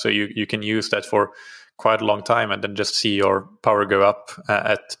that much. So you can use that for quite a long time and then just see your power go up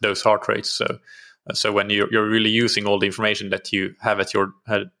at those heart rates. So when you're really using all the information that you have at your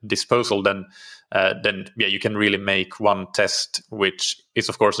disposal, then you can really make one test, which is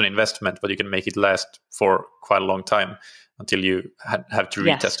of course an investment, but you can make it last for quite a long time until you have to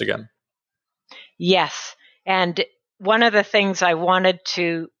retest again. Yes. And one of the things I wanted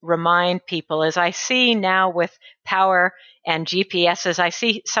to remind people is I see now with power and GPSs, I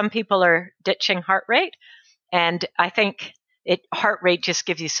see some people are ditching heart rate. And I think heart rate just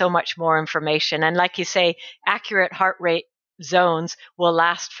gives you so much more information. And like you say, accurate heart rate zones will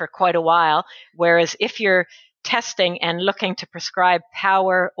last for quite a while. Whereas if you're testing and looking to prescribe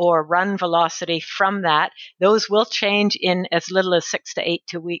power or run velocity from that, those will change in as little as 6 to 8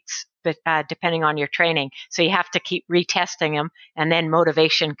 weeks, depending on your training. So you have to keep retesting them, and then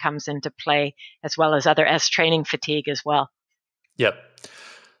motivation comes into play, as well as training fatigue as well. Yep.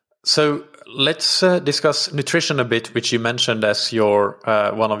 So let's discuss nutrition a bit, which you mentioned as your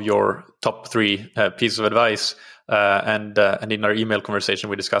one of your top 3 pieces of advice. And in our email conversation,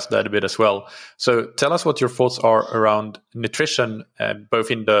 we discussed that a bit as well. So tell us what your thoughts are around nutrition, both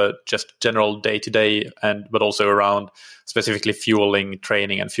in the just general day-to-day, but also around specifically fueling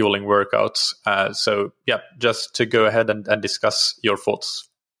training and fueling workouts. So yeah, just to go ahead and discuss your thoughts.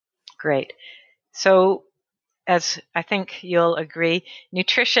 Great. So as I think you'll agree,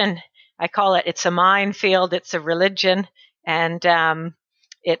 nutrition, I call it's a minefield, it's a religion, and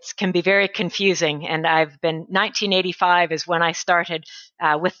it can be very confusing. And 1985 is when I started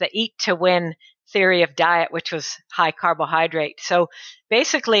with the Eat to Win theory of diet, which was high carbohydrate. So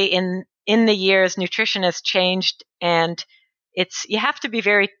basically in the years, nutrition has changed, and you have to be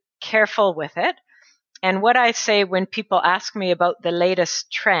very careful with it. And what I say when people ask me about the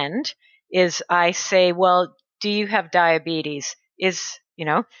latest trend is I say, well, do you have diabetes? Is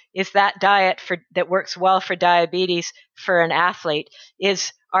that diet that works well for diabetes for an athlete?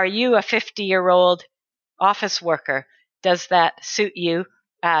 Are you a 50-year-old office worker? Does that suit you,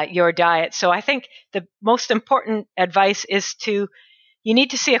 your diet? So I think the most important advice is you need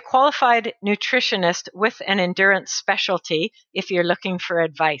to see a qualified nutritionist with an endurance specialty if you're looking for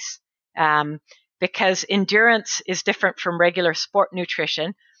advice, because endurance is different from regular sport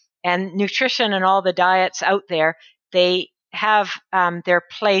nutrition. And nutrition and all the diets out there, they have their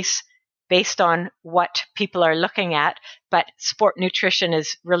place based on what people are looking at, but sport nutrition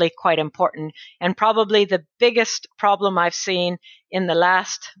is really quite important. And probably the biggest problem I've seen in the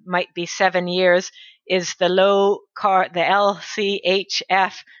last might be 7 years is the the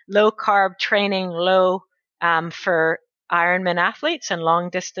LCHF, low carb training low for Ironman athletes and long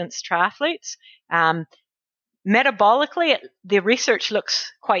distance triathletes. Metabolically, the research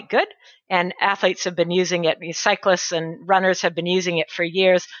looks quite good, and athletes have been using it. Cyclists and runners have been using it for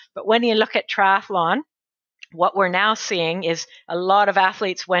years. But when you look at triathlon, what we're now seeing is a lot of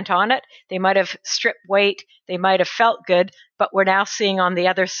athletes went on it. They might have stripped weight. They might have felt good, but we're now seeing on the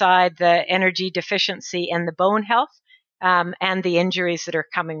other side the energy deficiency and the bone health and the injuries that are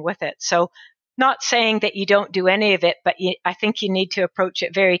coming with it. So not saying that you don't do any of it, but I think you need to approach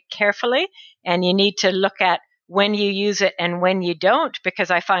it very carefully, and you need to look at when you use it and when you don't, because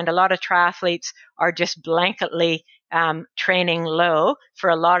I find a lot of triathletes are just blanketly training low for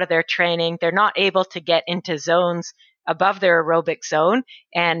a lot of their training. They're not able to get into zones above their aerobic zone.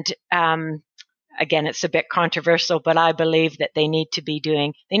 And again, it's a bit controversial, but I believe that they need to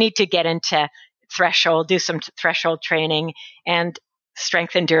get into do some threshold training and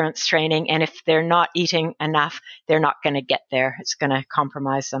strength endurance training. And if they're not eating enough, they're not going to get there. It's going to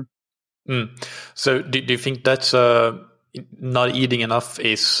compromise them. So do you think that's not eating enough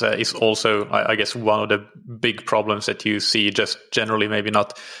is also, I guess, one of the big problems that you see, just generally maybe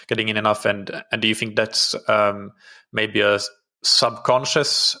not getting in enough? And do you think that's maybe a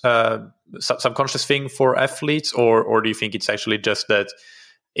subconscious thing for athletes, or do you think it's actually just that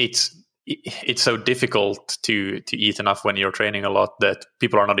it's so difficult to eat enough when you're training a lot that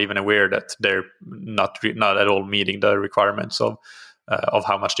people are not even aware that they're not at all meeting the requirements of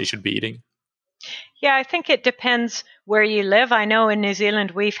how much they should be eating? Yeah, I think it depends where you live. I know in New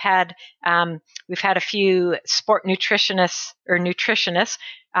Zealand we've had a few sport nutritionists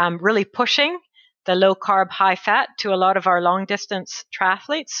really pushing the low carb, high fat to a lot of our long distance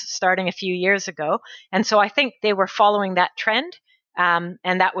triathletes starting a few years ago. And so I think they were following that trend, and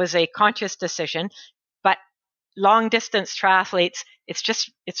that was a conscious decision. But long distance triathletes,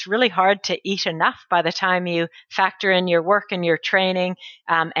 it's really hard to eat enough by the time you factor in your work and your training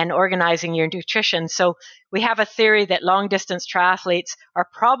and organizing your nutrition. So we have a theory that long distance triathletes are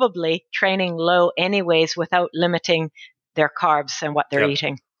probably training low anyways without limiting their carbs and what they're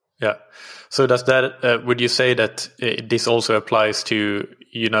eating. Yeah. So does that, would you say that this also applies to,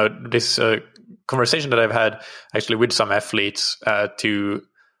 this conversation that I've had actually with some athletes to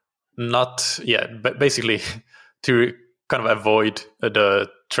not, but basically to kind of avoid the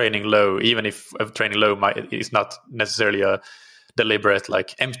training low, even if training low is not necessarily a deliberate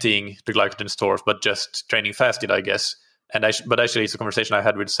like emptying the glycogen stores, but just training fasted, I guess. But actually, it's a conversation I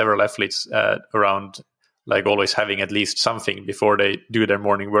had with several athletes around like always having at least something before they do their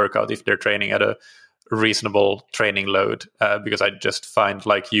morning workout if they're training at a reasonable training load. Because I just find,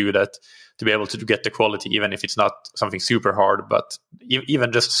 like you, that to be able to get the quality, even if it's not something super hard, but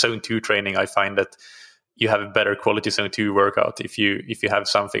even just zone 2 training, I find that you have a better quality zone 2 workout if you have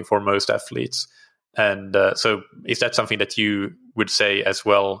something for most athletes. And so is that something that you would say as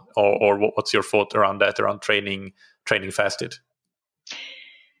well, or what's your thought around that, around training fasted?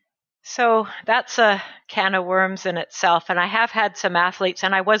 So that's a can of worms in itself. And I have had some athletes,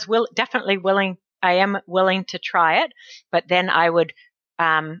 and I was definitely willing. I am willing to try it, but then I would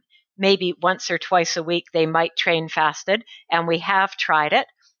maybe once or twice a week they might train fasted, and we have tried it.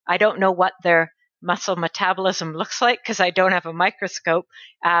 I don't know what their muscle metabolism looks like because I don't have a microscope,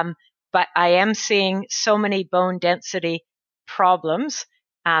 but I am seeing so many bone density problems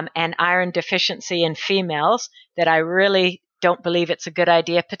and iron deficiency in females that I really don't believe it's a good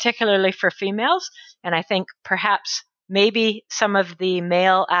idea, particularly for females. And I think perhaps maybe some of the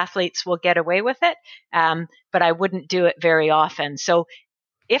male athletes will get away with it, but I wouldn't do it very often. So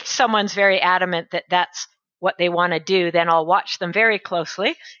if someone's very adamant that that's what they want to do, then I'll watch them very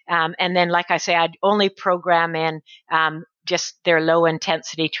closely. And then, like I say, I'd only program in just their low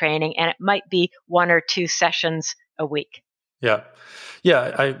intensity training, and it might be 1 or 2 sessions a week.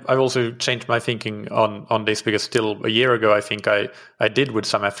 Yeah, I've also changed my thinking on this, because still a year ago, I think I did with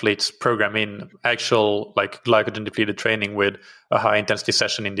some athletes program in actual like glycogen depleted training with a high intensity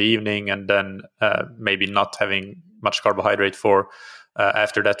session in the evening, and then maybe not having much carbohydrate for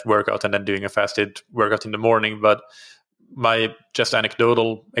after that workout, and then doing a fasted workout in the morning. But my just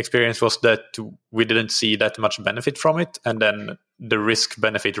anecdotal experience was that we didn't see that much benefit from it. And then the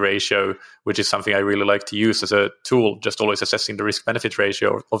risk-benefit ratio, which is something I really like to use as a tool, just always assessing the risk-benefit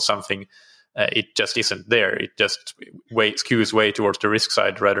ratio of something, it just isn't there. It just skews way towards the risk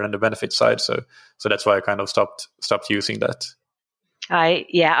side rather than the benefit side. So that's why I kind of stopped using that.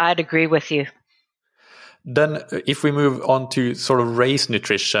 I'd agree with you. Then if we move on to sort of race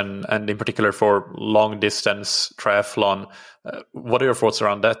nutrition, and in particular for long distance triathlon, what are your thoughts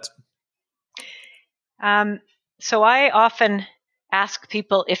around that? So I often ask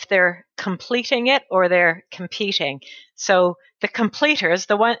people if they're completing it or they're competing. So the completers,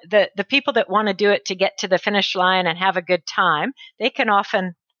 the people that want to do it to get to the finish line and have a good time, they can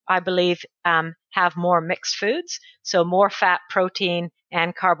often, I believe, have more mixed foods, so more fat, protein,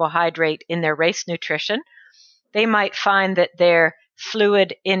 and carbohydrate in their race nutrition. They might find that their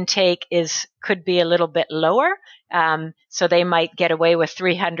fluid intake could be a little bit lower, so they might get away with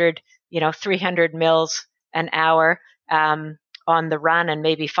 300 mils an hour on the run, and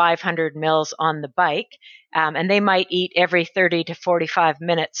maybe 500 mils on the bike, and they might eat every 30 to 45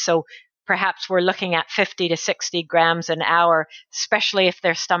 minutes. So perhaps we're looking at 50 to 60 grams an hour, especially if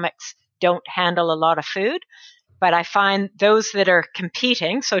their stomachs don't handle a lot of food. But I find those that are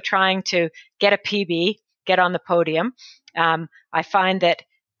competing, so trying to get a PB, get on the podium, I find that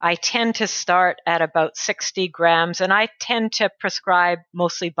I tend to start at about 60 grams, and I tend to prescribe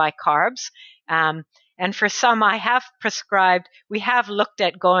mostly by carbs. And for some, I have prescribed, we have looked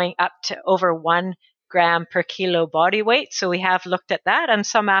at going up to over 1 gram per kilo body weight. So we have looked at that, and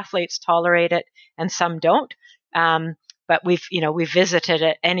some athletes tolerate it and some don't. But we've visited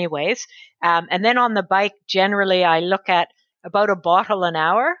it anyways. And then on the bike, generally, I look at about a bottle an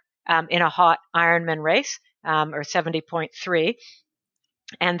hour in a hot Ironman race, or 70.3.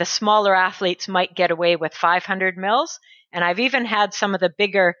 And the smaller athletes might get away with 500 mils. And I've even had some of the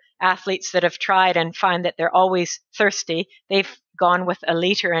bigger athletes that have tried and find that they're always thirsty. They've gone with a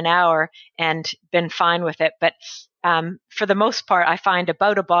liter an hour and been fine with it. But for the most part, I find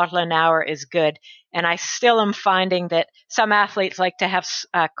about a bottle an hour is good. And I still am finding that some athletes like to have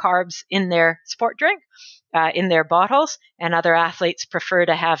carbs in their sport drink, in their bottles, and other athletes prefer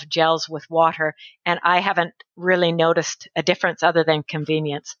to have gels with water. And I haven't really noticed a difference other than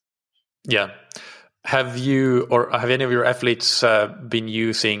convenience. Yeah. Have you, or have any of your athletes been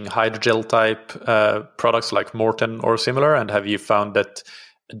using hydrogel type products like Morten or similar? And have you found that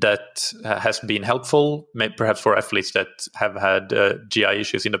has been helpful, maybe perhaps for athletes that have had GI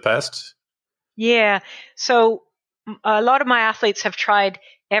issues in the past? Yeah. So a lot of my athletes have tried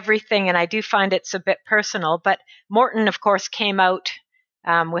everything, and I do find it's a bit personal. But Morten, of course, came out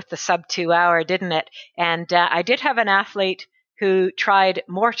with the sub 2 hour, didn't it? And I did have an athlete who tried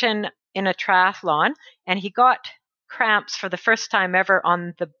Morten in a triathlon, and he got cramps for the first time ever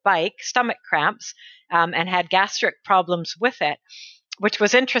on the bike, stomach cramps, and had gastric problems with it, which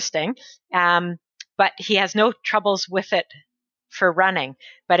was interesting. But he has no troubles with it for running.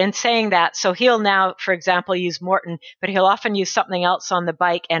 But in saying that, so he'll now, for example, use Morten, but he'll often use something else on the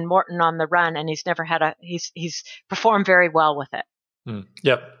bike and Morten on the run, and he's never had he's performed very well with it.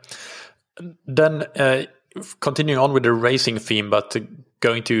 Yep. Then continuing on with the racing theme, but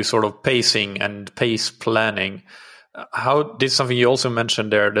going to sort of pacing and pace planning, How this is something you also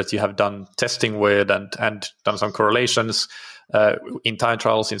mentioned there that you have done testing with and done some correlations in time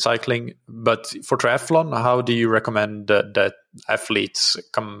trials in cycling. But for triathlon, how do you recommend that athletes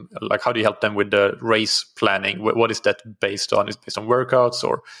come? Like, how do you help them with the race planning? What is that based on? Is it based on workouts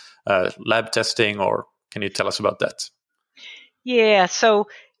or lab testing, or can you tell us about that? Yeah. So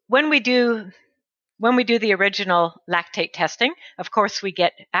when we do the original lactate testing, of course, we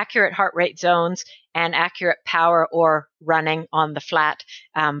get accurate heart rate zones and accurate power or running on the flat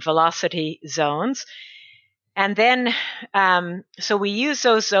velocity zones. And then, so we use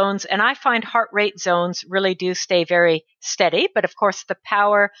those zones, and I find heart rate zones really do stay very steady. But of course, the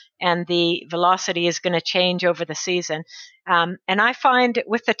power and the velocity is going to change over the season. And I find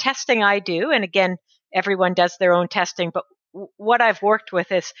with the testing I do, and again, everyone does their own testing, but what I've worked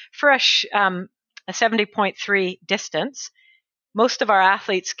with is for a 70.3 distance, most of our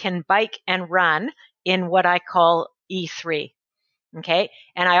athletes can bike and run in what I call E3. Okay.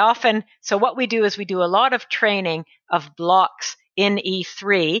 And so what we do is we do a lot of training of blocks in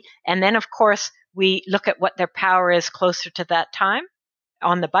E3. And then, of course, we look at what their power is closer to that time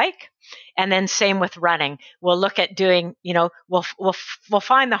on the bike. And then same with running. We'll look at doing, we'll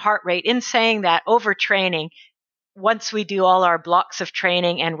find the heart rate. In saying that, over training, once we do all our blocks of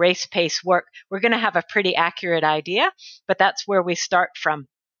training and race pace work, we're going to have a pretty accurate idea, but that's where we start from.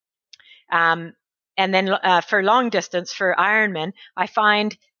 And then for long distance, for Ironman, I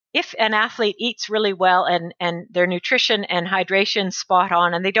find if an athlete eats really well and their nutrition and hydration spot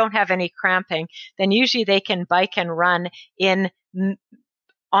on and they don't have any cramping, then usually they can bike and run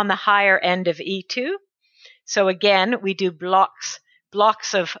on the higher end of E2. So again, we do blocks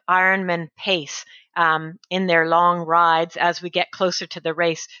of Ironman pace in their long rides as we get closer to the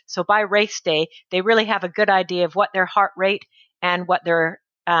race. So by race day, they really have a good idea of what their heart rate and what their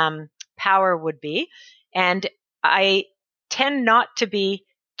power would be. And I tend not to be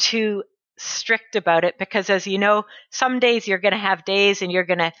too strict about it because, as you know, some days you're going to have days and you're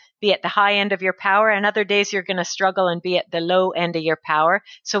going to be at the high end of your power, and other days you're going to struggle and be at the low end of your power.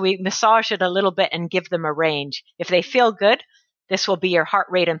 So we massage it a little bit and give them a range. If they feel good, this will be your heart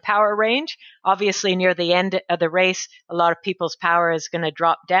rate and power range. Obviously, near the end of the race, a lot of people's power is going to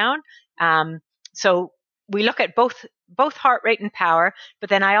drop down. So we look at both heart rate and power, but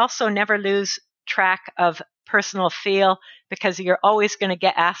then I also never lose track of personal feel, because you're always going to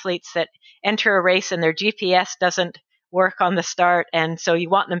get athletes that enter a race and their GPS doesn't work on the start. And so you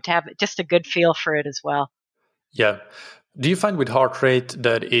want them to have just a good feel for it as well. Yeah. Do you find with heart rate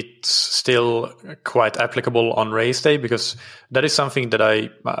that it's still quite applicable on race day? Because that is something that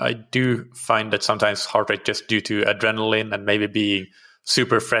I do find that sometimes heart rate, just due to adrenaline and maybe being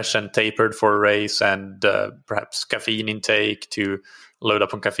super fresh and tapered for a race, and perhaps caffeine intake to load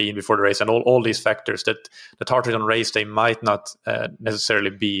up on caffeine before the race, and all these factors, that heart rate on race day might not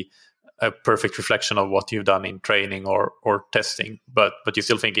necessarily be a perfect reflection of what you've done in training or testing, but you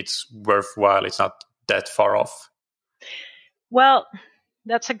still think it's worthwhile. It's not that far off. Well,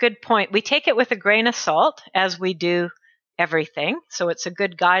 that's a good point. We take it with a grain of salt, as we do everything. So it's a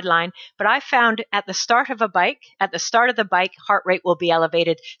good guideline. But I found at the start of the bike, heart rate will be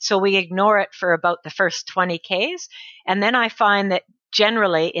elevated. So we ignore it for about the first 20 Ks. And then I find that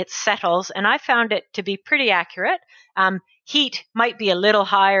generally it settles. And I found it to be pretty accurate. Heat might be a little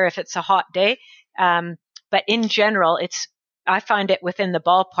higher if it's a hot day. But in general, I find it within the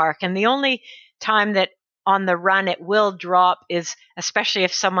ballpark. And the only time that on the run it will drop is especially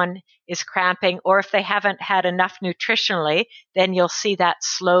if someone is cramping, or if they haven't had enough nutritionally, then you'll see that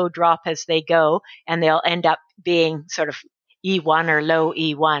slow drop as they go, and they'll end up being sort of E1 or low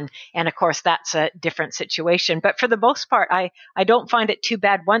E1. And of course, that's a different situation. But for the most part, I don't find it too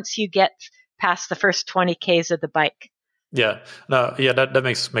bad once you get past the first 20 Ks of the bike. Yeah, no, yeah, that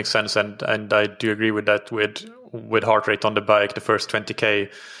makes sense, and I do agree with that. With heart rate on the bike, the first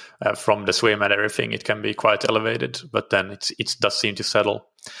 20K from the swim and everything, it can be quite elevated, but then it does seem to settle.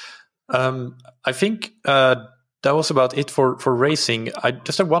 I think that was about it for racing. I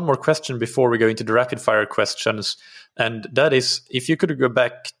just have one more question before we go into the rapid fire questions, and that is, if you could go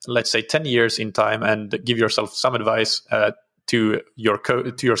back, let's say 10 years in time, and give yourself some advice to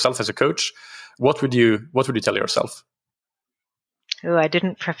yourself as a coach, what would you tell yourself? Oh, I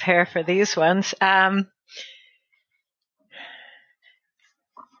didn't prepare for these ones.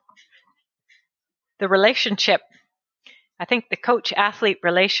 The relationship, I think the coach-athlete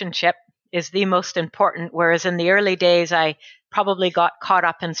relationship is the most important, whereas in the early days, I probably got caught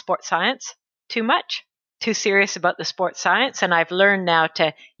up in sports science too much, too serious about the sports science, and I've learned now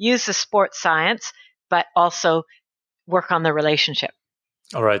to use the sports science, but also work on the relationship.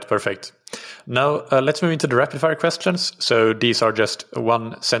 All right, perfect. Now, let's move into the rapid fire questions. So these are just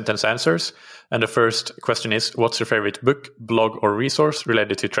one sentence answers. And the first question is, what's your favorite book, blog, or resource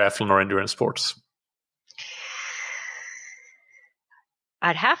related to triathlon or endurance sports?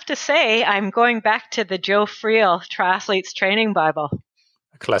 I'd have to say I'm going back to the Joe Friel Triathlete's Training Bible.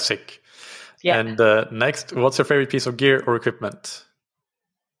 A classic. Yeah. And next, what's your favorite piece of gear or equipment?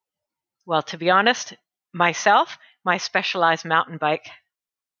 Well, to be honest, myself, my Specialized mountain bike.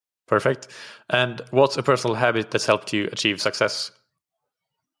 Perfect. And what's a personal habit that's helped you achieve success?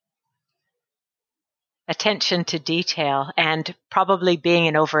 Attention to detail and probably being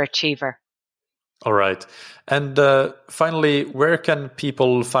an overachiever. All right. And finally, where can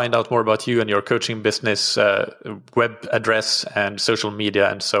people find out more about you and your coaching business, web address and social media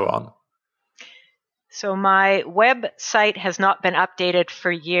and so on? So my website has not been updated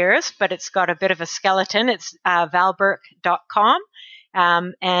for years, but it's got a bit of a skeleton. It's valburke.com.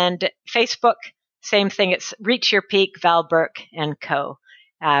 And Facebook, same thing. It's Reach Your Peak, Val Burke and Co.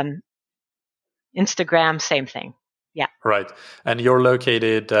 Instagram, same thing. Yeah. Right. And you're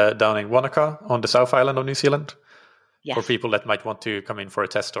located down in Wanaka on the South Island of New Zealand? Yes. For people that might want to come in for a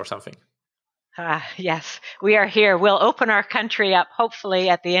test or something. Yes, we are here. We'll open our country up hopefully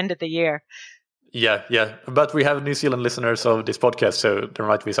at the end of the year. Yeah. But we have New Zealand listeners of this podcast, so there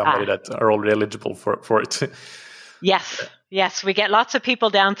might be somebody that are already eligible for it. Yes, we get lots of people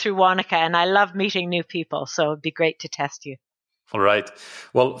down through Wanaka, and I love meeting new people, so it'd be great to test you. All right.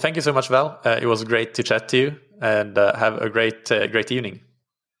 Well, thank you so much, Val. It was great to chat to you, and have a great evening.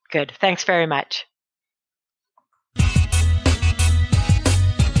 Good. Thanks very much.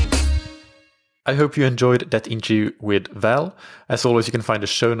 I hope you enjoyed that interview with Val. As always, you can find the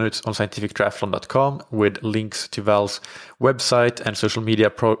show notes on scientifictriathlon.com with links to Val's website and social media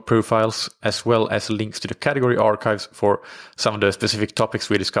profiles, as well as links to the category archives for some of the specific topics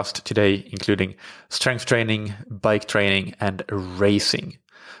we discussed today, including strength training, bike training, and racing.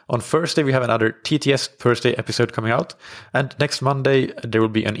 On Thursday, we have another TTS Thursday episode coming out. And next Monday, there will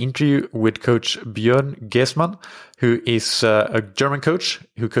be an interview with Coach Björn Gesman, who is a German coach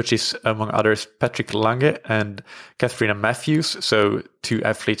who coaches, among others, Patrick Lange and Katharina Matthews. So 2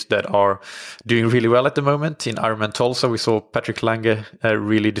 athletes that are doing really well at the moment. In Ironman Tulsa, we saw Patrick Lange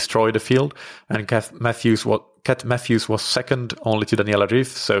really destroy the field. And Kat Matthews was second only to Daniela Ryf,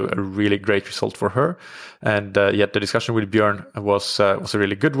 so a really great result for her. And yet the discussion with Björn was a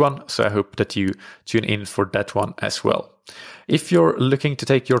really good one, so I hope that you tune in for that one as well. If you're looking to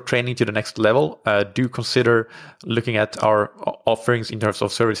take your training to the next level, do consider looking at our offerings in terms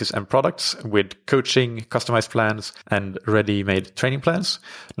of services and products with coaching, customized plans, and ready-made training plans.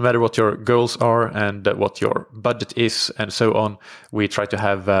 No matter what your goals are and what your budget is and so on, we try to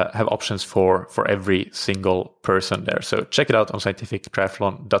have options for every single person there. So check it out on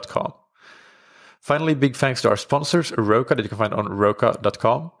scientifictriathlon.com. Finally, big thanks to our sponsors, Roka, that you can find on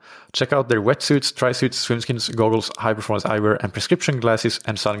roka.com. Check out their wetsuits, tri-suits, swimskins, goggles, high-performance eyewear, and prescription glasses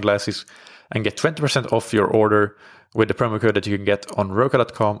and sunglasses, and get 20% off your order with the promo code that you can get on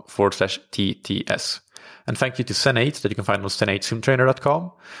roka.com/TTS. And thank you to Zen8, that you can find on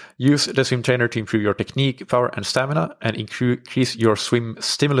zen8swimtrainer.com. Use the swim trainer to improve your technique, power, and stamina, and increase your swim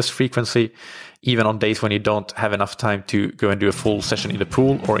stimulus frequency, even on days when you don't have enough time to go and do a full session in the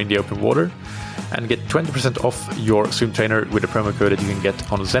pool or in the open water. And get 20% off your swim trainer with the promo code that you can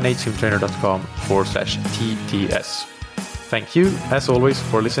get on zen8swimtrainer.com/TTS. Thank you, as always,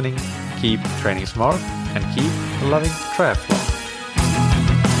 for listening. Keep training smart and keep loving triathlon.